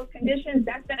perform under those conditions,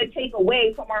 that's going to take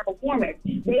away from our performance.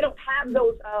 They don't have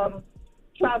those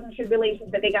trials and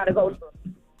tribulations that they got to go through.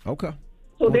 Okay.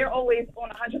 So they're always on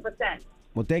 100%.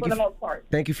 Well, thank for you the most part.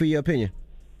 Thank you for your opinion.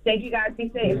 Thank you, guys.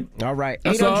 Be safe. All right.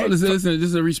 That's all. Listen, this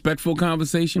is a respectful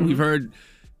conversation. We've heard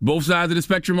both sides of the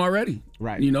spectrum already.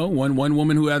 Right. You know, one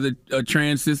woman who has a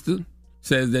trans sister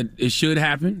says that it should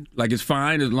happen, like it's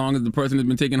fine as long as the person has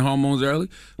been taking hormones early.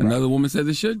 Another woman says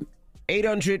it shouldn't.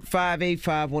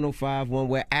 800-585-1051.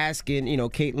 We're asking,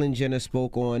 Caitlyn Jenner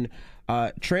spoke on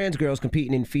trans girls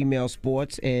competing in female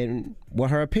sports and what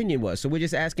her opinion was. So we're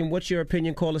just asking, what's your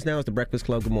opinion? Call us now. It's The Breakfast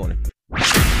Club. Good morning.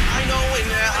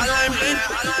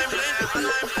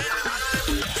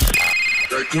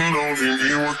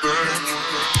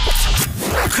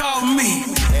 Call me.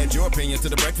 Add your opinion to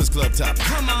The Breakfast Club topic.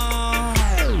 Come on.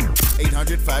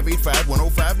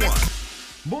 800-585-1051.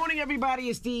 Morning, everybody.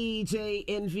 It's DJ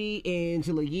Envy,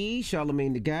 Angela Yee,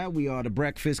 Charlamagne the Guy. We are The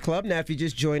Breakfast Club. Now, if you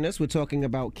just joined us, we're talking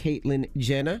about Caitlyn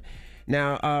Jenner.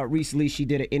 Now, recently she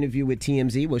did an interview with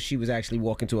TMZ where she was actually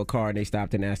walking to a car and they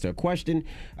stopped and asked her a question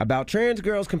about trans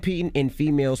girls competing in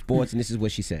female sports, and this is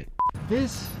what she said.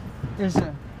 This is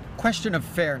a question of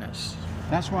fairness.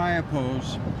 That's why I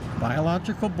oppose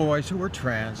biological boys who are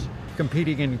trans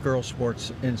competing in girl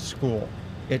sports in school.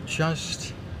 It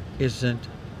just isn't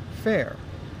fair.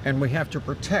 And we have to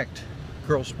protect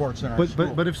girl sports in our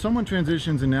school. But if someone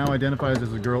transitions and now identifies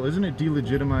as a girl, isn't it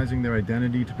delegitimizing their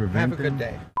identity to prevent Have a good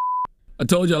day. I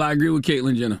told y'all I agree with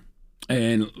Caitlyn Jenner.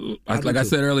 And like I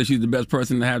said earlier, she's the best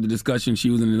person to have the discussion. She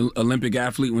was an Olympic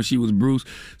athlete when she was Bruce,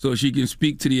 so she can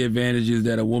speak to the advantages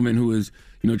that a woman who is,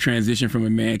 transitioned from a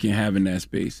man can have in that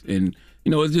space. And,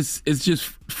 it's just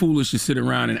foolish to sit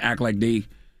around and act like they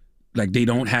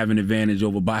don't have an advantage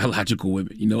over biological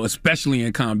women, especially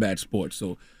in combat sports.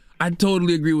 So I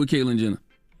totally agree with Caitlyn Jenner.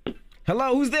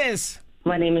 Hello, who's this?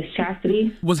 My name is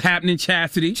Chastity. What's happening,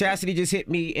 Chastity? Chastity just hit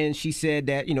me and she said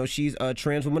that, she's a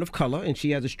trans woman of color and she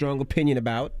has a strong opinion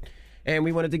about. And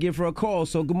we wanted to give her a call.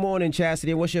 So good morning,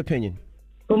 Chastity. What's your opinion?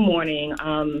 Good morning.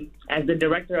 As the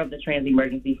director of the Trans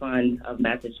Emergency Fund of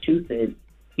Massachusetts,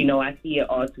 I see it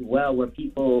all too well where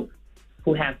people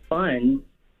who have funds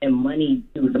and money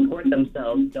to support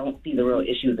themselves don't see the real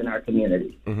issues in our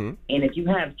community. Mm-hmm. And if you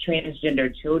have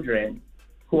transgender children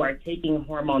who are taking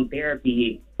hormone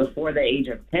therapy before the age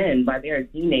of 10, by their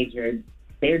teenagers,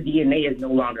 their DNA is no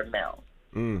longer male.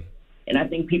 Mm. And I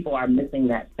think people are missing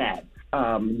that fact.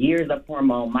 Years of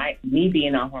hormone, me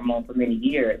being on hormone for many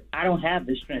years, I don't have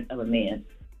the strength of a man.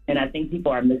 And I think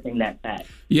people are missing that fact.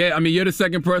 Yeah, you're the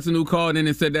second person who called in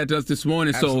and said that to us this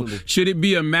morning. Absolutely. So should it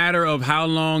be a matter of how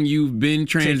long you've been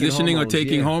transitioning or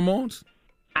taking hormones?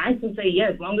 I can say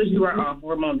yes. As long as you are on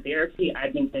hormone therapy, I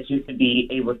think that you should be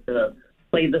able to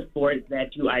play the sports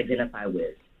that you identify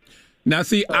with. Now,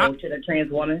 see, should a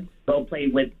trans woman go play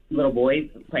with little boys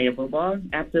playing football?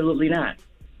 Absolutely not.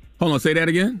 Hold on, say that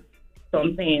again? So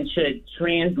I'm saying, should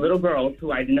trans little girls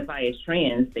who identify as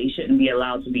trans, they shouldn't be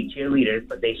allowed to be cheerleaders,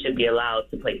 but they should be allowed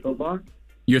to play football?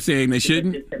 You're saying they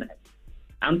shouldn't?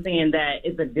 I'm saying that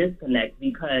it's a disconnect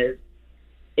because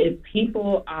if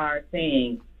people are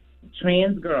saying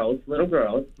trans girls, little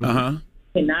girls,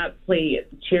 cannot play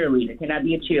cheerleader, cannot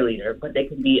be a cheerleader, but they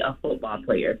can be a football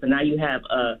player. So now you have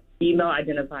a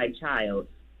female-identified child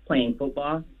playing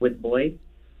football with boys.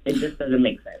 It just doesn't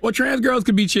make sense. Well, trans girls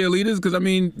could be cheerleaders because,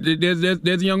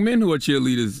 there's young men who are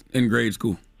cheerleaders in grade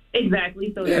school.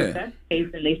 Exactly. So if that's the case,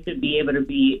 then they should be able to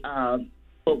be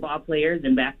football players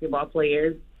and basketball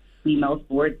players, female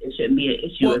sports. It shouldn't be an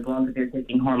issue as long as they're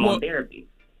taking hormone therapy.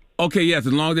 Okay, yes,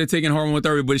 as long as they're taking hormone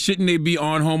therapy, but shouldn't they be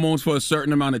on hormones for a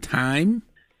certain amount of time?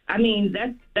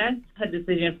 That's a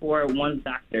decision for one's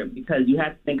doctor because you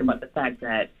have to think about the fact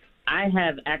that I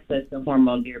have access to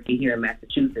hormone therapy here in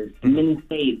Massachusetts. In many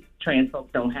states, trans folks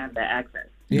don't have that access.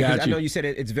 Yeah, 'cause I know you said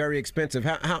it's very expensive.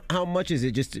 How much is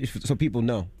it, just so people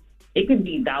know? It could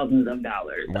be thousands of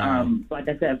dollars. Wow. Like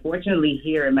I said, fortunately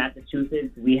here in Massachusetts,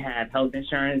 we have health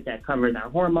insurance that covers our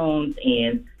hormones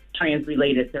and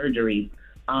trans-related surgeries.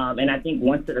 And I think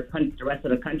once the rest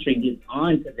of the country gets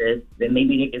on to this, then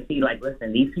maybe they can see, like,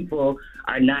 listen, these people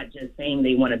are not just saying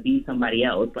they want to be somebody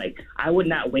else. Like, I would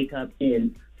not wake up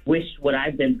and wish what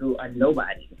I've been through on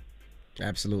nobody.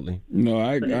 Absolutely. No,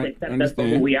 I accept understand. us for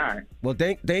who we are. Well,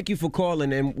 thank you for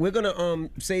calling, and we're gonna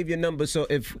save your number. So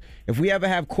if we ever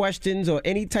have questions or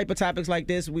any type of topics like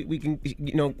this, we can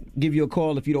give you a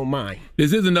call if you don't mind.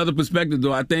 This is another perspective,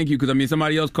 though. I thank you, because I mean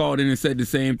somebody else called in and said the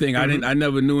same thing. I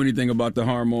never knew anything about the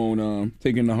hormone,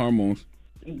 taking the hormones.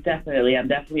 Definitely, I'm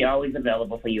definitely always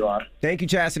available for you all. Thank you,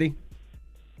 Chastity.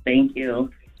 Thank you.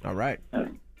 All right.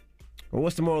 Well,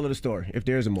 what's the moral of the story, if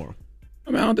there is a moral? I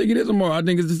mean, I don't think it is a moral. I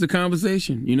think it's just a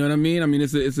conversation. You know what I mean? I mean,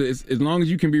 it's as long as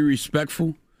you can be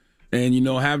respectful and,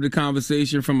 have the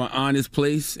conversation from an honest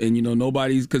place, and,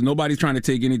 nobody's trying to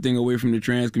take anything away from the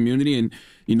trans community, and,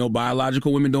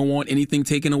 biological women don't want anything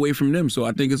taken away from them. So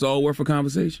I think it's all worth a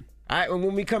conversation. All right,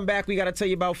 when we come back, we got to tell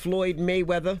you about Floyd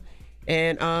Mayweather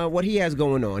and what he has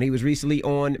going on. He was recently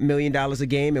on $1 Million a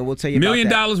Game, and we'll tell you $1 about that. $1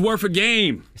 million worth of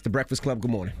game. It's The Breakfast Club. Good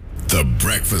morning. The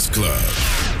Breakfast Club.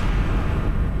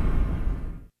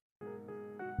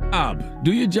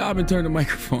 Do your job and turn the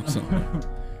microphones on.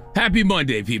 Happy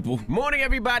Monday, people. Morning,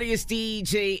 everybody. It's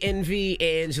DJ NV,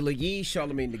 Angela Yee,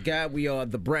 Charlamagne the God. We are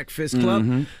The Breakfast Club.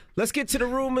 Mm-hmm. Let's get to the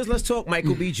rumors. Let's talk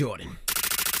Michael B. Jordan.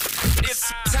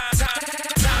 It's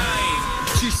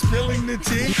time. She's spilling the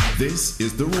tea. This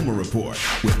is The Rumor Report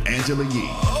with Angela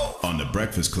Yee on The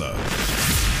Breakfast Club.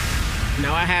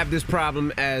 Now, I have this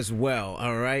problem as well,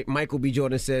 all right? Michael B.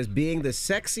 Jordan says, being the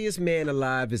sexiest man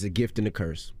alive is a gift and a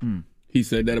curse. He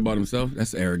said that about himself?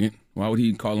 That's arrogant. Why would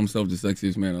he call himself the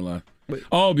sexiest man alive?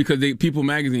 Because People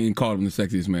Magazine called him the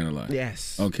sexiest man alive.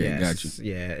 Yes. Okay, yes, got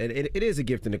you. Yeah, it is a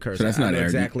gift and a curse. So that's I not know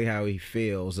arrogant. exactly how he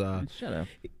feels. Shut up.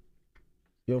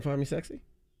 You don't find me sexy?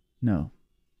 No.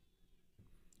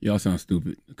 Y'all sound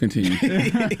stupid. Continue.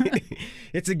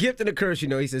 It's a gift and a curse,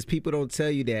 He says, people don't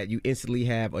tell you that. You instantly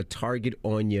have a target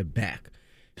on your back.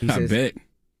 I bet.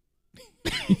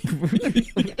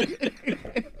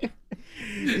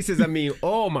 He says, I mean,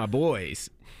 all my boys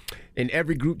in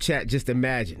every group chat, just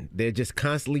imagine, they're just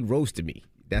constantly roasting me.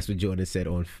 That's what Jordan said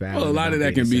on Fallon. Well, a lot of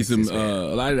that can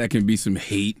be some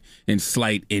hate and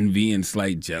slight envy and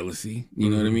slight jealousy. You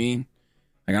know what I mean?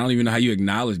 Like, I don't even know how you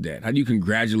acknowledge that. How do you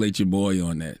congratulate your boy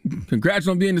on that? Congrats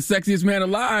on being the sexiest man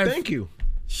alive. Thank you.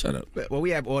 Shut up. Well, we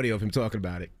have audio of him talking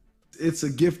about it. It's a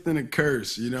gift and a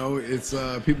curse, It's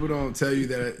people don't tell you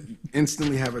that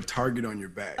instantly have a target on your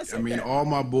back. I mean, all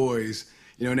my boys,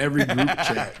 in every group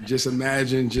chat, just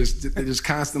imagine they're just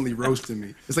constantly roasting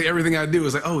me. It's like everything I do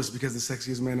is like, oh, it's because the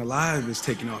sexiest man alive is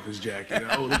taking off his jacket.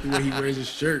 Oh, look the way he wears his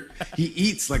shirt. He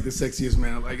eats like the sexiest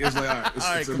man. Like, it's like, all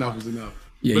right, it's enough is enough.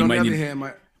 Yeah, but on the other hand,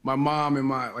 my mom and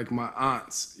my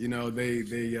aunts, they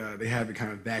have it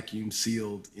kind of vacuum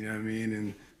sealed, you know what I mean?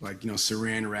 And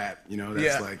saran wrap,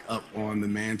 that's like up on the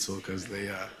mantle because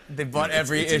they bought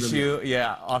every issue,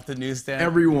 off the newsstand.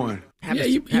 Everyone.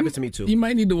 Happens to me too. You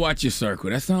might need to watch your circle.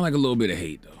 That sounds like a little bit of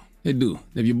hate, though. They do.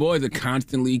 If your boys are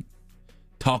constantly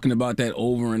talking about that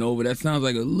over and over, that sounds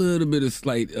like a little bit of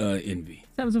slight envy. He's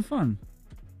having some fun.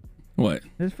 What?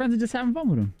 His friends are just having fun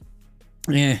with him.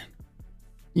 Yeah.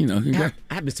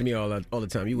 Happens to me all the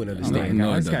time. You wouldn't understand.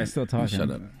 No, this guy's still talking. Shut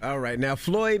up. All right, now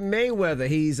Floyd Mayweather.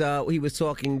 He was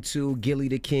talking to Gilly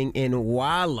the King and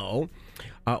Wallow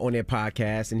on their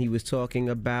podcast, and he was talking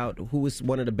about who was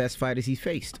one of the best fighters he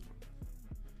faced.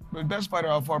 The best fighter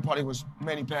I fought probably was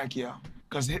Manny Pacquiao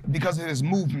because of his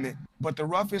movement. But the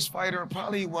roughest fighter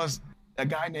probably was a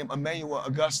guy named Emmanuel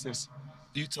Augustus.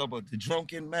 You talk about the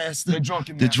drunken master? The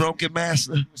drunken master. The drunken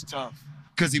master? He was tough.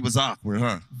 Because he was awkward,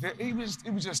 huh? It was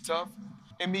just tough.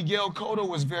 And Miguel Cotto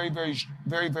was very, very,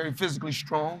 very, very physically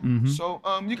strong. Mm-hmm. So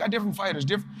you got different fighters.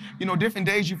 Different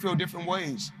days you feel different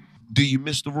ways. Do you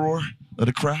miss the roar of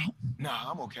the crowd?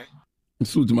 Nah, I'm okay.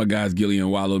 Salute to my guys, Gilly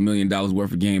and Wallow, $1 Million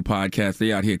worth of game podcast.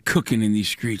 They out here cooking in these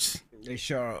streets. They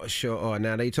sure are.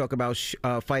 Now they talk about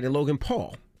fighting Logan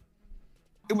Paul.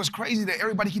 It was crazy that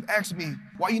everybody keep asking me,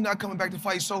 why you not coming back to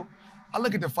fight? So I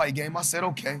look at the fight game. I said,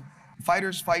 okay,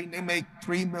 fighters fighting, they make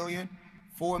 $3 million,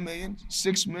 $4 million,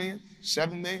 $6 million,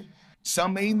 $7 million.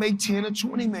 Some may make 10 or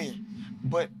 20 million.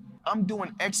 But I'm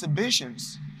doing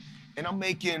exhibitions and I'm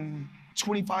making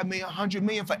 25 million, 100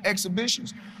 million for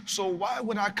exhibitions. So why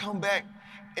would I come back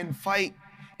and fight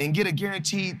and get a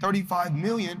guaranteed 35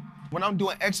 million when I'm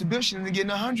doing exhibitions and getting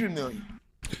 100 million.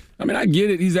 I mean, I get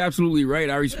it. He's absolutely right.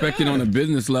 I respect it on a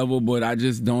business level, but I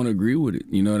just don't agree with it.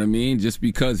 You know what I mean? Just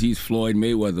because he's Floyd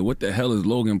Mayweather. What the hell has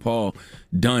Logan Paul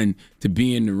done to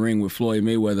be in the ring with Floyd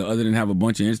Mayweather other than have a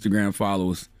bunch of Instagram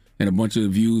followers and a bunch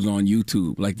of views on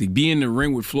YouTube? Like, to be in the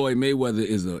ring with Floyd Mayweather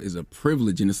is a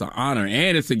privilege and it's an honor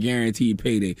and it's a guaranteed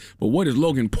payday. But what has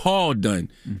Logan Paul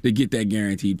done to get that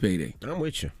guaranteed payday? I'm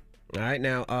with you. All right,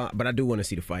 now, but I do want to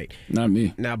see the fight. Not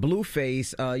me. Now,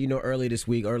 Blueface,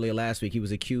 earlier last week, he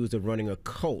was accused of running a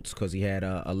cult because he had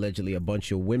allegedly a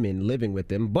bunch of women living with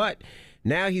him. But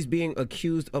now he's being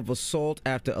accused of assault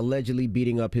after allegedly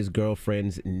beating up his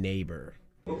girlfriend's neighbor.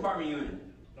 What apartment you in?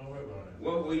 Don't worry about it.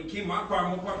 Well, you keep my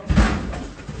apartment. What apartment?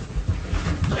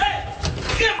 Hey!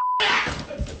 Get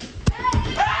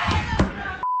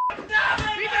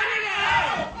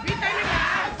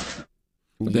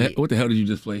What the hell did you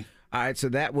just play? All right, so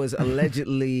that was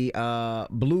allegedly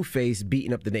Blueface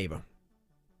beating up the neighbor.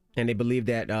 And they believe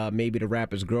that maybe the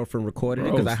rapper's girlfriend recorded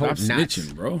it, because I hope not.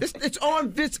 Snitching, bro.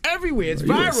 It's everywhere. It's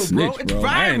Bro, you a viral, snitch, bro. It's viral.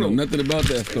 I ain't know nothing about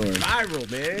that story. It's viral,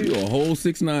 man. You a whole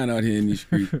 6ix9ine out here in these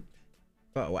streets.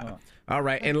 Oh, wow. All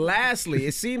right, and lastly,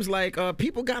 it seems like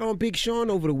people got on Big Sean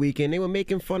over the weekend. They were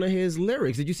making fun of his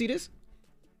lyrics. Did you see this?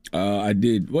 I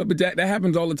did. But that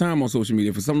happens all the time on social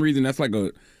media. For some reason,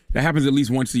 that happens at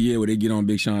least once a year where they get on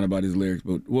Big Sean about his lyrics.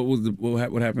 But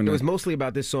what happened? It was mostly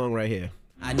about this song right here.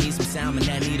 I need some salmon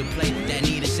that need a plate, that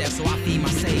need a chef, so I feed my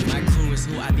save. My crew is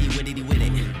who I be with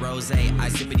it. Rose, I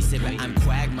sippity sip it. I'm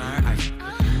Quagmire.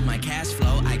 My cash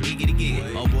flow, I giggity gig.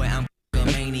 Oh boy, I'm a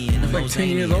manian. I'm like 10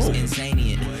 years old.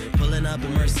 Insanian. Pulling up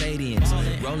in Mercedes,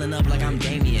 rolling up like I'm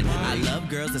Damien. I love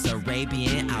girls that's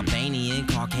Arabian, Albanian,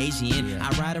 Caucasian. I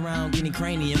ride around getting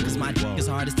cranium because my dick is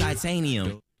hard as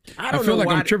titanium. I feel like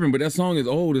I'm tripping, but that song is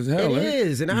old as hell. It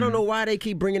is, and I don't know why they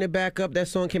keep bringing it back up. That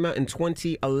song came out in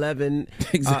 2011.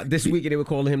 Exactly. This weekend they were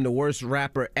calling him the worst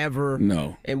rapper ever.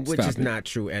 No, and which is not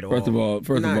true at all. First of all,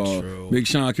 Big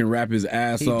Sean can rap his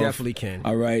ass off. He definitely can.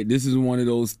 All right, this is one of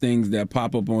those things that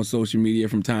pop up on social media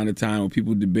from time to time when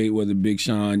people debate whether Big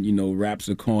Sean, raps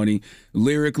are corny.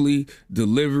 Lyrically,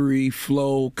 delivery,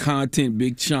 flow, content,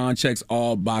 Big Sean checks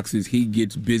all boxes. He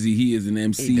gets busy. He is an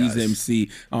MC's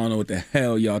MC. I don't know what the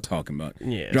hell y'all talking about.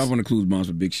 Yes. Drop on the clues bombs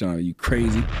for Big Sean. Are you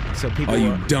crazy? So people are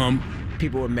you dumb?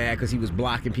 People were mad because he was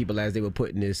blocking people as they were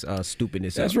putting this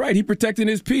stupidness That's up. right. He protecting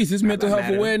his peace. It's Mental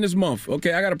Health Awareness Month.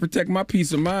 Okay, I got to protect my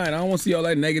peace of mind. I don't want to see all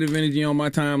that negative energy on my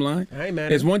timeline. I ain't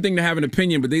mad. It's one thing to have an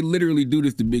opinion, but they literally do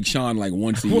this to Big Sean like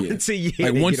once a year. Once a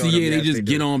year. Like once a year, they just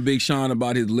get on Big Sean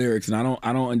about his lyrics, and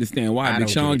I don't understand why. Big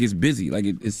Sean gets busy. Like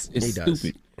it's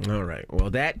stupid. All right.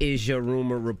 Well, that is your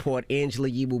rumor report. Angela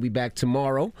Yee will be back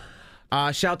tomorrow.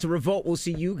 Shout to Revolt. We'll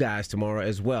see you guys tomorrow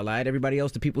as well. All right, everybody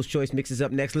else, the People's Choice Mix is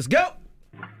up next. Let's go.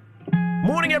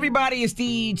 Morning, everybody. It's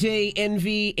DJ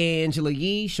Envy, Angela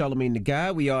Yee, Charlamagne the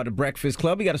Guy. We are the Breakfast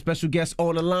Club. We got a special guest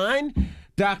on the line,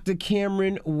 Dr.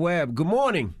 Cameron Webb. Good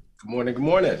morning. Good morning. Good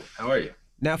morning. How are you?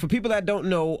 Now, for people that don't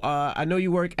know, I know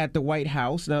you work at the White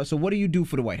House. Now, so what do you do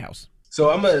for the White House? So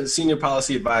I'm a senior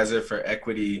policy advisor for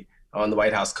equity on the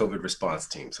White House COVID response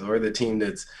team. So we're the team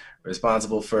that's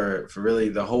responsible for really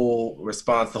the whole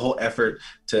response, the whole effort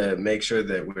to make sure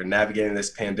that we're navigating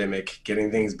this pandemic, getting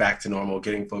things back to normal,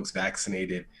 getting folks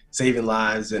vaccinated, saving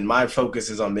lives. And my focus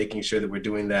is on making sure that we're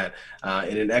doing that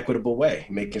in an equitable way,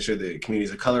 making sure that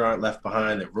communities of color aren't left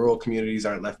behind, that rural communities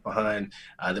aren't left behind,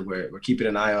 that we're keeping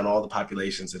an eye on all the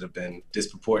populations that have been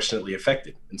disproportionately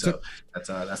affected. And so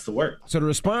that's the work. So the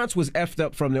response was effed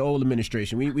up from the old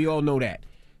administration. We all know that.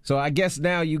 So I guess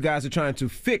now you guys are trying to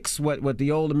fix what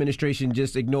the old administration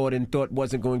just ignored and thought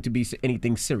wasn't going to be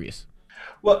anything serious.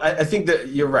 Well, I think that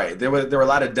you're right. There were a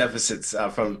lot of deficits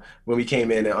from when we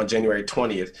came in on January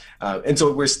 20th. And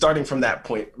so we're starting from that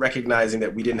point, recognizing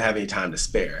that we didn't have any time to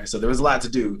spare. So there was a lot to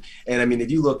do. And I mean, if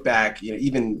you look back,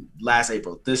 even last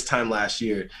April, this time last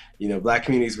year, Black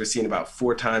communities were seeing about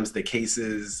 4 times the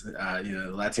cases,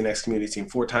 the Latinx community seeing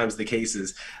 4 times the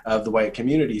cases of the white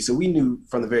community. So we knew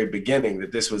from the very beginning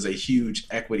that this was a huge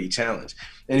equity challenge.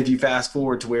 And if you fast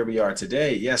forward to where we are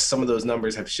today, yes, some of those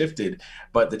numbers have shifted,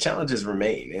 but the challenges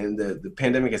remain. And the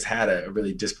pandemic has had a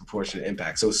really disproportionate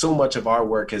impact. So much of our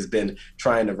work has been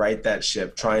trying to right that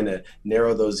ship, trying to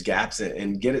narrow those gaps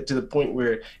and get it to the point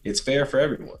where it's fair for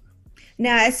everyone.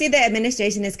 Now, I see the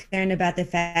administration is concerned about the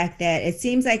fact that it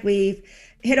seems like we've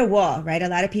hit a wall, right? A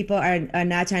lot of people are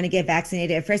not trying to get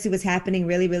vaccinated. At first, it was happening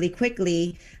really, really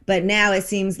quickly, but now it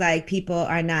seems like people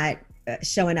are not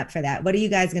showing up for that. What are you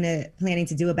guys planning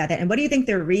to do about that? And what do you think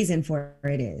the reason for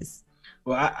it is?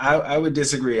 Well, I would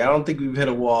disagree. I don't think we've hit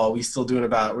a wall. We're still doing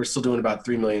about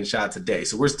 3 million shots a day.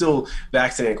 So we're still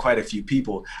vaccinating quite a few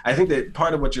people. I think that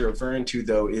part of what you're referring to,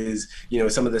 though, is,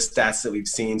 some of the stats that we've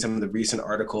seen, some of the recent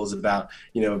articles about,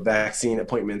 vaccine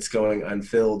appointments going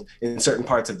unfilled in certain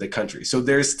parts of the country. So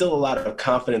there's still a lot of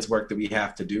confidence work that we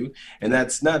have to do. And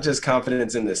that's not just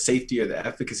confidence in the safety or the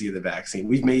efficacy of the vaccine.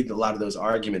 We've made a lot of those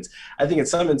arguments. I think in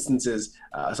some instances,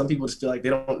 some people just feel like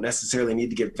they don't necessarily need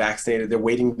to get vaccinated. They're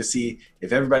waiting to see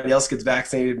if everybody else gets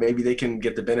vaccinated, maybe they can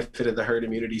get the benefit of the herd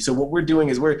immunity. So what we're doing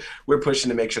is we're pushing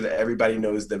to make sure that everybody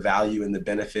knows the value and the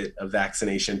benefit of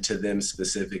vaccination to them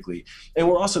specifically. And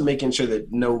we're also making sure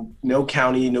that no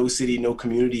county, no city, no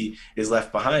community is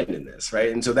left behind in this,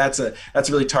 right? And so that's a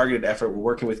really targeted effort. We're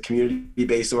working with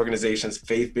community-based organizations,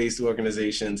 faith-based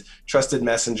organizations, trusted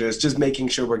messengers, just making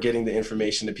sure we're getting the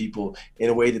information to people in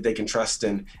a way that they can trust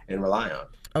and rely on.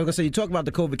 I was going to say, you talk about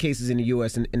the COVID cases in the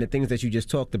U.S. and the things that you just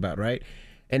talked about, right?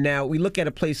 And now we look at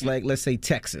a place like, let's say,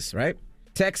 Texas, right?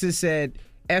 Texas said,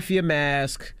 F your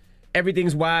mask,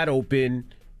 everything's wide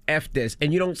open, F this.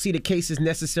 And you don't see the cases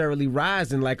necessarily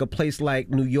rising like a place like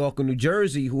New York or New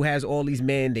Jersey who has all these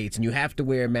mandates and you have to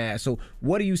wear a mask. So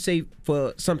what do you say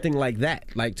for something like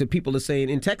that? Like to people are saying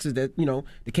in Texas that,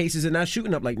 the cases are not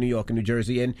shooting up like New York and New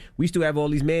Jersey and we still have all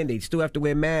these mandates, still have to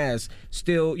wear masks,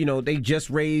 still, they just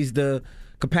raised the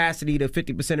capacity to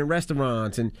 50% in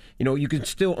restaurants, and you can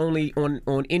still only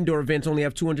on indoor events only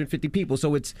have 250 people.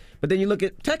 So but then you look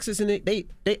at Texas and they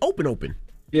open.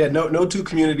 Yeah, no two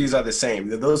communities are the same.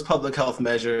 Those public health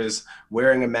measures,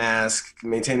 wearing a mask,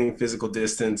 maintaining physical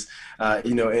distance,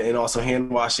 and also hand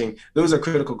washing, those are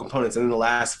critical components. And then the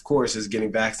last, of course, is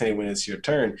getting vaccinated when it's your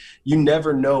turn. You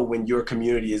never know when your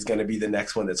community is going to be the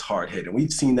next one that's hard hit. And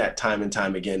we've seen that time and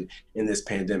time again in this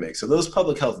pandemic. So those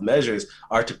public health measures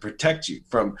are to protect you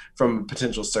from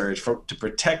potential surge, to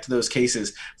protect those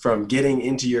cases from getting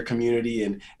into your community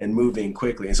and moving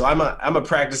quickly. And so I'm a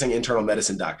practicing internal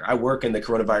medicine doctor. I work in the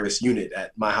coronavirus unit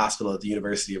at my hospital at the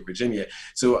University of Virginia.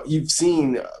 So you've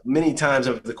seen many times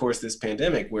over the course of this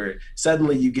pandemic where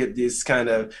suddenly you get this kind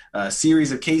of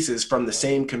series of cases from the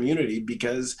same community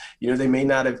because, they may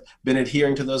not have been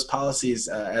adhering to those policies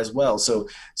as well. So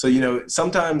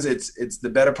sometimes it's the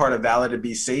better part of valor to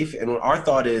be safe. And our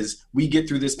thought is we get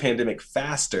through this pandemic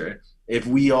faster if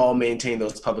we all maintain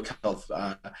those public health,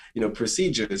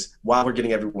 procedures while we're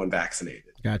getting everyone vaccinated.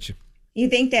 Gotcha. You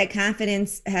think that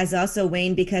confidence has also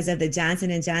waned because of the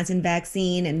Johnson & Johnson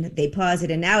vaccine and they paused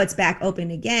it and now it's back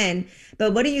open again.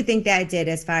 But what do you think that did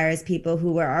as far as people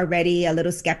who were already a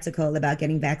little skeptical about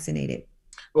getting vaccinated?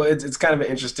 Well, it's kind of an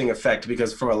interesting effect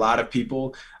because for a lot of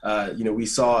people, we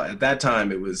saw at that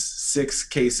time it was 6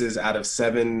 cases out of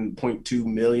 7.2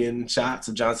 million shots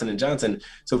of Johnson & Johnson.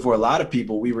 So for a lot of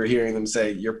people, we were hearing them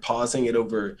say, you're pausing it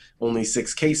over only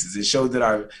 6 cases. It showed that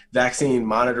our vaccine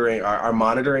monitoring, our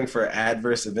monitoring for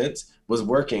adverse events was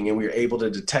working and we were able to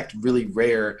detect really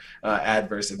rare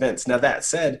adverse events. Now, that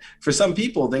said, for some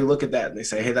people, they look at that and they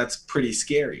say, hey, that's pretty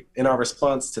scary. And our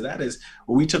response to that is,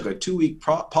 well, we took a 2-week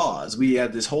pause. We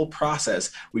had this whole process.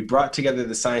 We brought together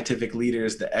the scientific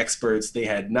leaders, the experts. They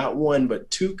had not 1, but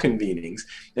 2 convenings.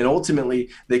 And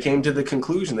ultimately, they came to the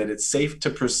conclusion that it's safe to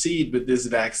proceed with this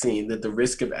vaccine, that the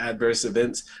risk of adverse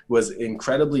events was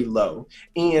incredibly low.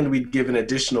 And we'd given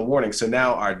additional warning. So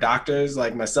now our doctors,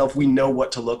 like myself, we know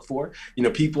what to look for.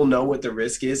 People know what the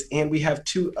risk is, and we have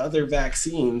 2 other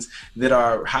vaccines that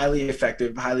are highly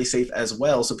effective, highly safe as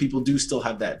well. So people do still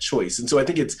have that choice. And so I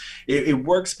think it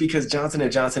works because Johnson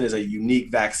 & Johnson is a unique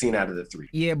vaccine out of the 3.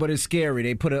 Yeah, but it's scary.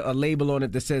 They put a label on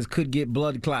it that says could get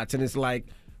blood clots, and it's like,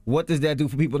 what does that do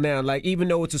for people now? Like, even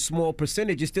though it's a small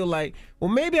percentage, it's still like,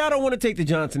 well, maybe I don't want to take the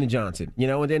Johnson & Johnson,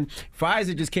 and then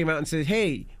Pfizer just came out and said,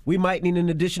 hey, we might need an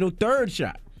additional 3rd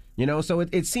shot. So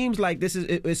it seems like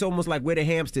it's almost like we're the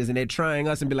hamsters and they're trying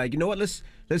us and be like, you know what, let's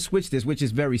switch this, which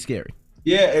is very scary.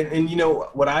 Yeah, and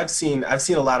what I've seen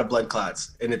a lot of blood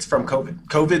clots, and it's from COVID.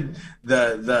 COVID,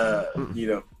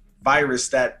 the virus,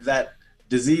 that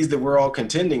disease that we're all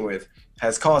contending with,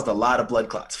 has caused a lot of blood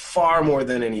clots, far more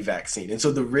than any vaccine. And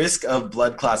so the risk of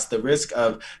blood clots, the risk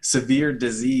of severe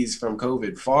disease from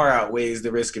COVID far outweighs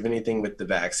the risk of anything with the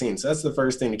vaccine. So that's the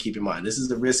first thing to keep in mind. This is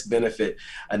the risk-benefit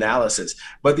analysis.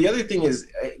 But the other thing is,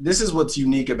 this is what's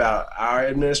unique about our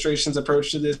administration's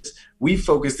approach to this. We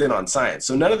focused in on science.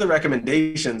 So none of the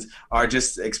recommendations are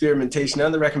just experimentation. None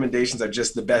of the recommendations are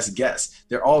just the best guess.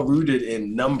 They're all rooted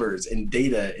in numbers, in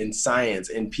data, in science,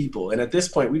 in people. And at this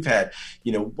point, we've had,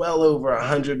 well over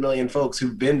 100 million folks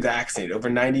who've been vaccinated, over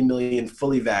 90 million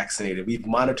fully vaccinated. We've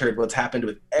monitored what's happened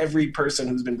with every person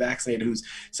who's been vaccinated, who's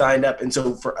signed up. And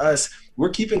so for us, we're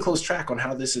keeping close track on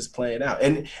how this is playing out.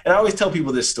 And I always tell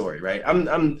people this story, right?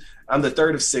 I'm the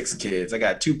third of 6 kids. I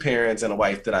got 2 parents and a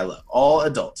wife that I love, all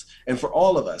adults. And for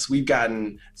all of us, we've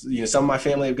gotten, some of my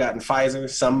family have gotten Pfizer,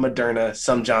 some Moderna,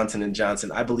 some Johnson &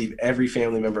 Johnson. I believe every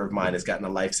family member of mine has gotten a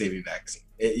life-saving vaccine.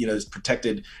 Is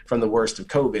protected from the worst of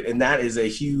COVID. And that is a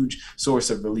huge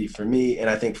source of relief for me, and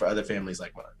I think for other families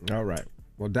like mine. All right.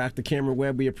 Well, Dr. Cameron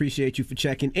Webb, we appreciate you for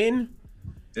checking in.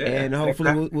 Yeah, and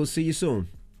hopefully we'll see you soon.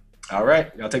 All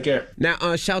right. Y'all take care.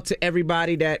 Now, shout to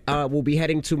everybody that will be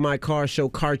heading to my car show,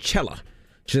 Carchella,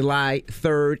 July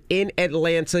 3rd in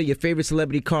Atlanta. Your favorite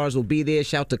celebrity cars will be there.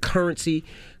 Shout to Currency.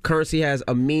 Currency has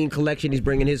a mean collection. He's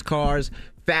bringing his cars.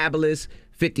 Fabulous.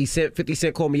 50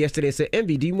 Cent called me yesterday and said,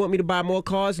 Envy, do you want me to buy more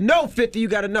cars? No, 50, you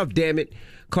got enough, damn it.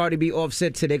 Cardi B,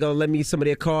 Offset said they're going to lend me some of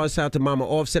their cars. Shout out to Mama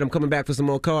Offset. I'm coming back for some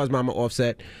more cars, Mama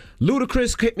Offset.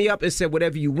 Ludacris hit me up and said,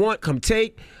 whatever you want, come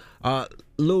take.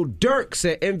 Lil Durk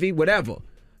said, Envy, whatever.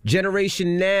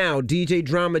 Generation Now, DJ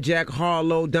Drama, Jack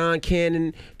Harlow, Don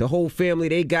Cannon, the whole family,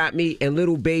 they got me. And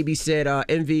Little Baby said,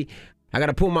 Envy, I got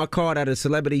to pull my card out of the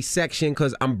celebrity section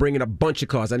because I'm bringing a bunch of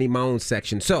cars. I need my own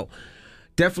section. So,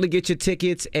 definitely get your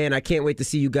tickets, and I can't wait to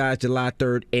see you guys July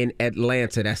 3rd in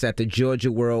Atlanta. That's at the Georgia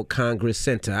World Congress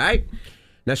Center, all right?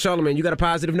 Now, Charlamagne, you got a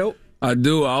positive note? I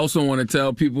do. I also want to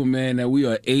tell people, man, that we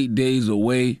are 8 days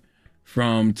away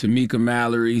from Tamika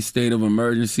Mallory's State of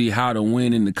Emergency, How to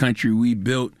Win in the Country We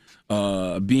Built,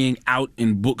 being out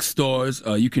in bookstores.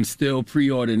 You can still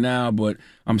pre-order now, but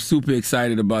I'm super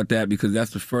excited about that because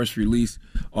that's the first release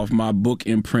of my book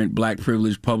imprint, Black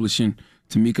Privilege Publishing.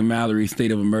 Tamika Mallory, State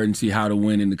of Emergency, How to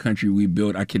Win in the Country We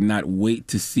Built. I cannot wait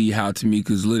to see how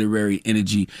Tamika's literary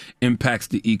energy impacts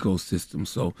the ecosystem.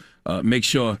 So make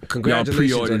sure y'all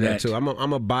pre-order on that too. I'm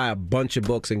gonna buy a bunch of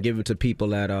books and give them to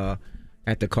people at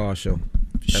the car show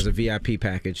as a VIP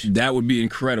package. That would be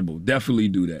incredible. Definitely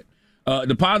do that.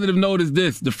 The positive note is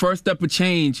this: the first step of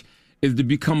change is to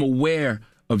become aware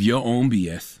of your own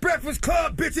BS. Breakfast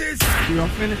Club, bitches! Y'all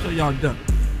finished or y'all done?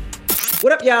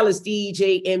 What up, y'all? It's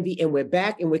DJ Envy, and we're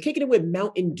back, and we're kicking it with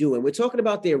Mountain Dew, and we're talking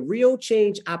about their Real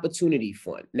Change Opportunity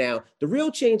Fund. Now, the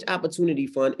Real Change Opportunity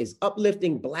Fund is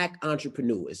uplifting Black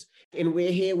entrepreneurs, and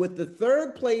we're here with the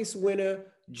 3rd place winner,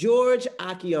 George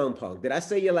Akionpong. Did I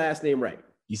say your last name right?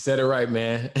 You said it right,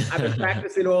 man. I've been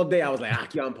practicing all day. I was like,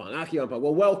 Akionpong.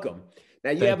 Well, welcome.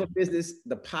 Now, you have a business,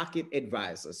 The Pocket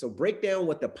Advisor. So break down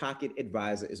what The Pocket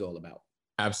Advisor is all about.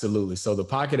 Absolutely. So the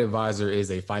Pocket Advisor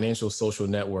is a financial social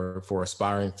network for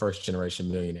aspiring first-generation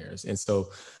millionaires. And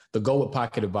so the goal of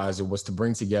Pocket Advisor was to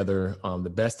bring together the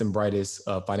best and brightest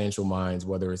financial minds,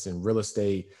 whether it's in real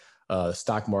estate,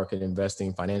 stock market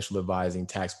investing, financial advising,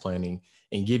 tax planning,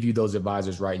 and give you those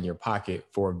advisors right in your pocket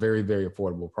for a very, very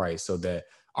affordable price so that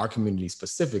our community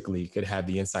specifically could have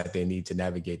the insight they need to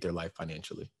navigate their life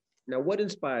financially. Now, what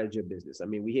inspires your business? I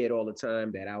mean, we hear it all the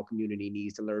time that our community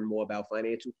needs to learn more about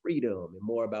financial freedom and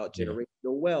more about generational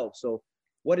wealth. So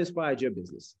what inspired your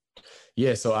business?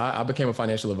 Yeah, so I became a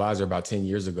financial advisor about 10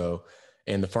 years ago.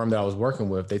 And the firm that I was working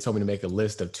with, they told me to make a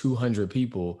list of 200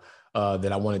 people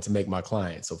that I wanted to make my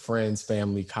clients. So friends,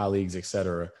 family, colleagues, et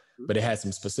cetera. But it had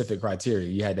some specific criteria.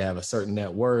 You had to have a certain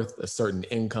net worth, a certain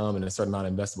income, and a certain amount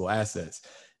of investable assets.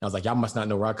 I was like, y'all must not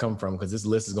know where I come from because this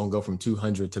list is going to go from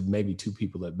 200 to maybe 2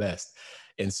 people at best.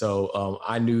 And so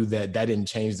I knew that didn't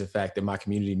change the fact that my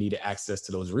community needed access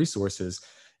to those resources.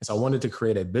 And so I wanted to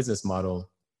create a business model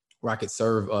where I could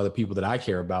serve the people that I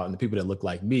care about and the people that look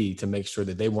like me to make sure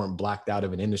that they weren't blocked out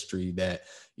of an industry that,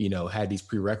 had these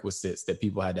prerequisites that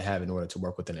people had to have in order to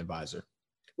work with an advisor.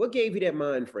 What gave you that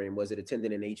mind frame? Was it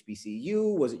attending an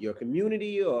HBCU? Was it your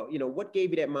community? Or, what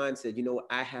gave you that mindset?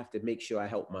 I have to make sure I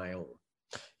help my own.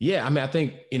 Yeah, I mean, I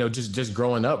think, just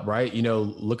growing up, right?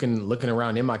 Looking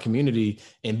around in my community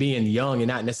and being young and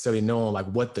not necessarily knowing like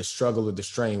what the struggle or the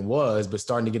strain was, but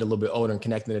starting to get a little bit older and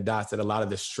connecting the dots that a lot of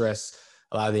the stress,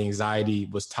 a lot of the anxiety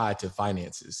was tied to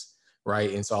finances,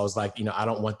 right? And so I was like, I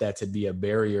don't want that to be a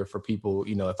barrier for people,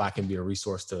 if I can be a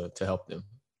resource to help them.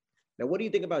 Now, what do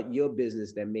you think about your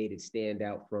business that made it stand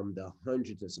out from the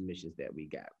hundreds of submissions that we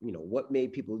got? What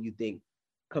made people, you think,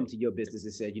 come to your business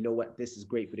and said, you know what, this is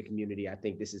great for the community. I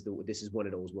think this is one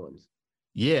of those ones.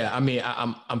 Yeah, I mean,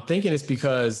 I'm thinking it's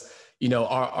because,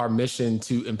 our mission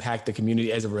to impact the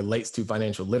community as it relates to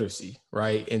financial literacy,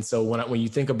 right? And so when you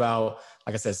think about,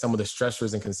 like I said, some of the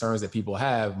stressors and concerns that people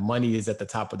have, money is at the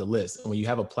top of the list. And when you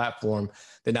have a platform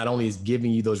that not only is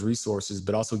giving you those resources,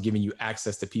 but also giving you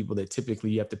access to people that typically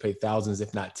you have to pay thousands,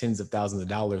 if not tens of thousands of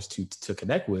dollars to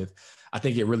connect with, I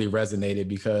think it really resonated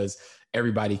because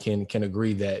everybody can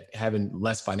agree that having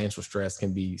less financial stress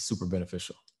can be super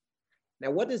beneficial. Now,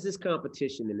 what does this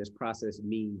competition and this process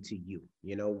mean to you?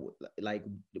 You know, like,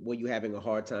 were you having a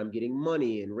hard time getting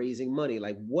money and raising money?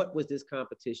 Like, what was this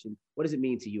competition? What does it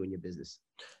mean to you and your business?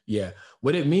 Yeah,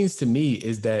 what it means to me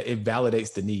is that it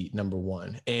validates the need, number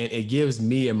one, and it gives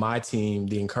me and my team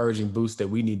the encouraging boost that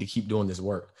we need to keep doing this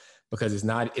work, because it's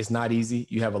not easy.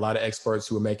 You have a lot of experts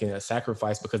who are making a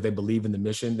sacrifice because they believe in the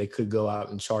mission. They could go out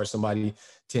and charge somebody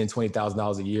 $10,000,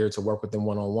 $20,000 a year to work with them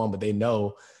one-on-one, but they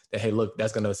know that, hey, look,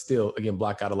 that's going to still, again,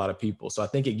 block out a lot of people. So I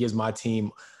think it gives my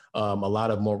team a lot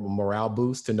of more morale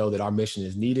boost to know that our mission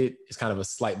is needed. It's kind of a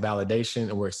slight validation,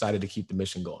 and we're excited to keep the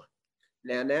mission going.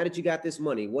 Now that you got this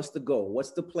money, what's the goal?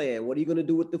 What's the plan? What are you going to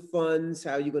do with the funds?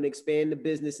 How are you going to expand the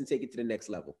business and take it to the next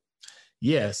level?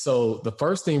 Yeah, so the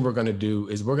first thing we're going to do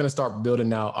is we're going to start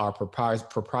building out our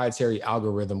proprietary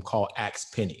algorithm called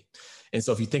Ask Penny. And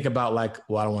so if you think about, like,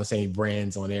 well, I don't want to say any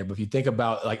brands on there, but if you think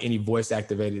about like any voice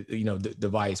activated,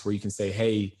 device where you can say,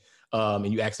 hey,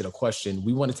 and you ask it a question,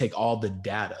 we want to take all the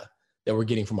data that we're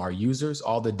getting from our users,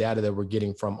 all the data that we're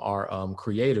getting from our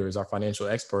creators, our financial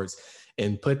experts,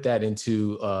 and put that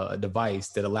into a device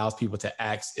that allows people to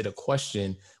ask it a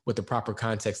question with the proper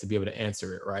context to be able to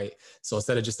answer it, right? So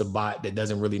instead of just a bot that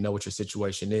doesn't really know what your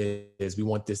situation is, we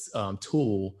want this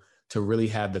tool to really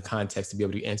have the context to be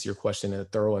able to answer your question in a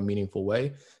thorough and meaningful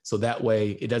way. So that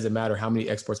way, it doesn't matter how many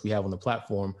experts we have on the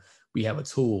platform, we have a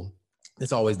tool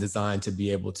that's always designed to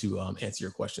be able to answer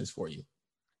your questions for you.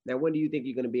 Now, when do you think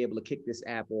you're going to be able to kick this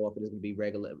app off and it's going to be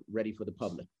ready for the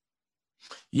public?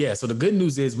 Yeah, so the good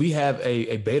news is we have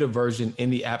a beta version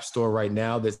in the App Store right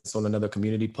now that's on another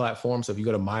community platform. So if you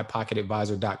go to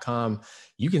mypocketadvisor.com,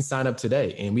 you can sign up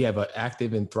today. And we have an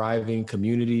active and thriving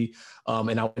community.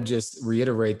 And I would just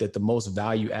reiterate that the most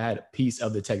value add piece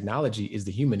of the technology is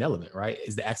the human element, right?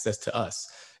 Is the access to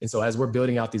us. And so as we're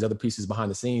building out these other pieces behind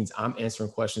the scenes, I'm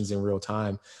answering questions in real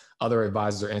time. Other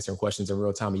advisors are answering questions in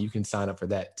real time, and you can sign up for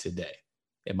that today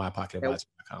at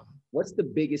mypocketadvisor.com. What's the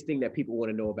biggest thing that people want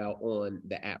to know about on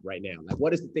the app right now? Like,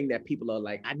 what is the thing that people are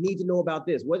like, I need to know about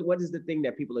this? What is the thing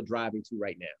that people are driving to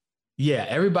right now? Yeah,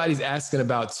 everybody's asking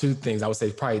about two things. I would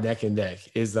say probably neck and neck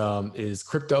is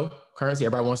cryptocurrency.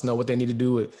 Everybody wants to know what they need to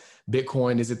do with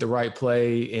Bitcoin. Is it the right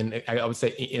play? And I would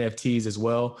say NFTs as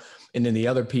well. And then the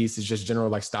other piece is just general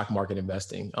like stock market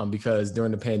investing, because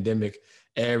during the pandemic,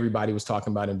 everybody was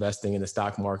talking about investing in the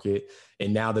stock market.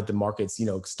 And now that the market's,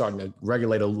 starting to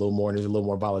regulate a little more and there's a little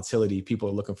more volatility, people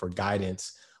are looking for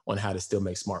guidance on how to still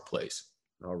make smart plays.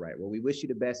 All right. Well, we wish you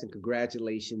the best and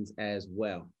congratulations as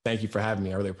well. Thank you for having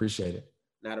me. I really appreciate it.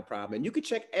 Not a problem. And you can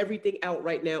check everything out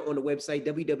right now on the website,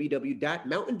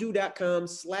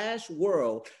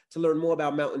 www.mountaindew.com/world, to learn more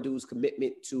about Mountain Dew's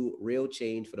commitment to real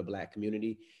change for the Black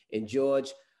community. And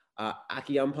George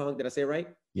Akiampong, did I say it right?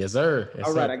 Yes, sir. Yes,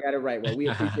 All right, sir. I got it right. Well, we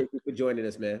appreciate you for joining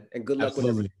us, man. And good luck with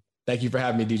everything. Thank you for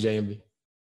having me, DJ MB.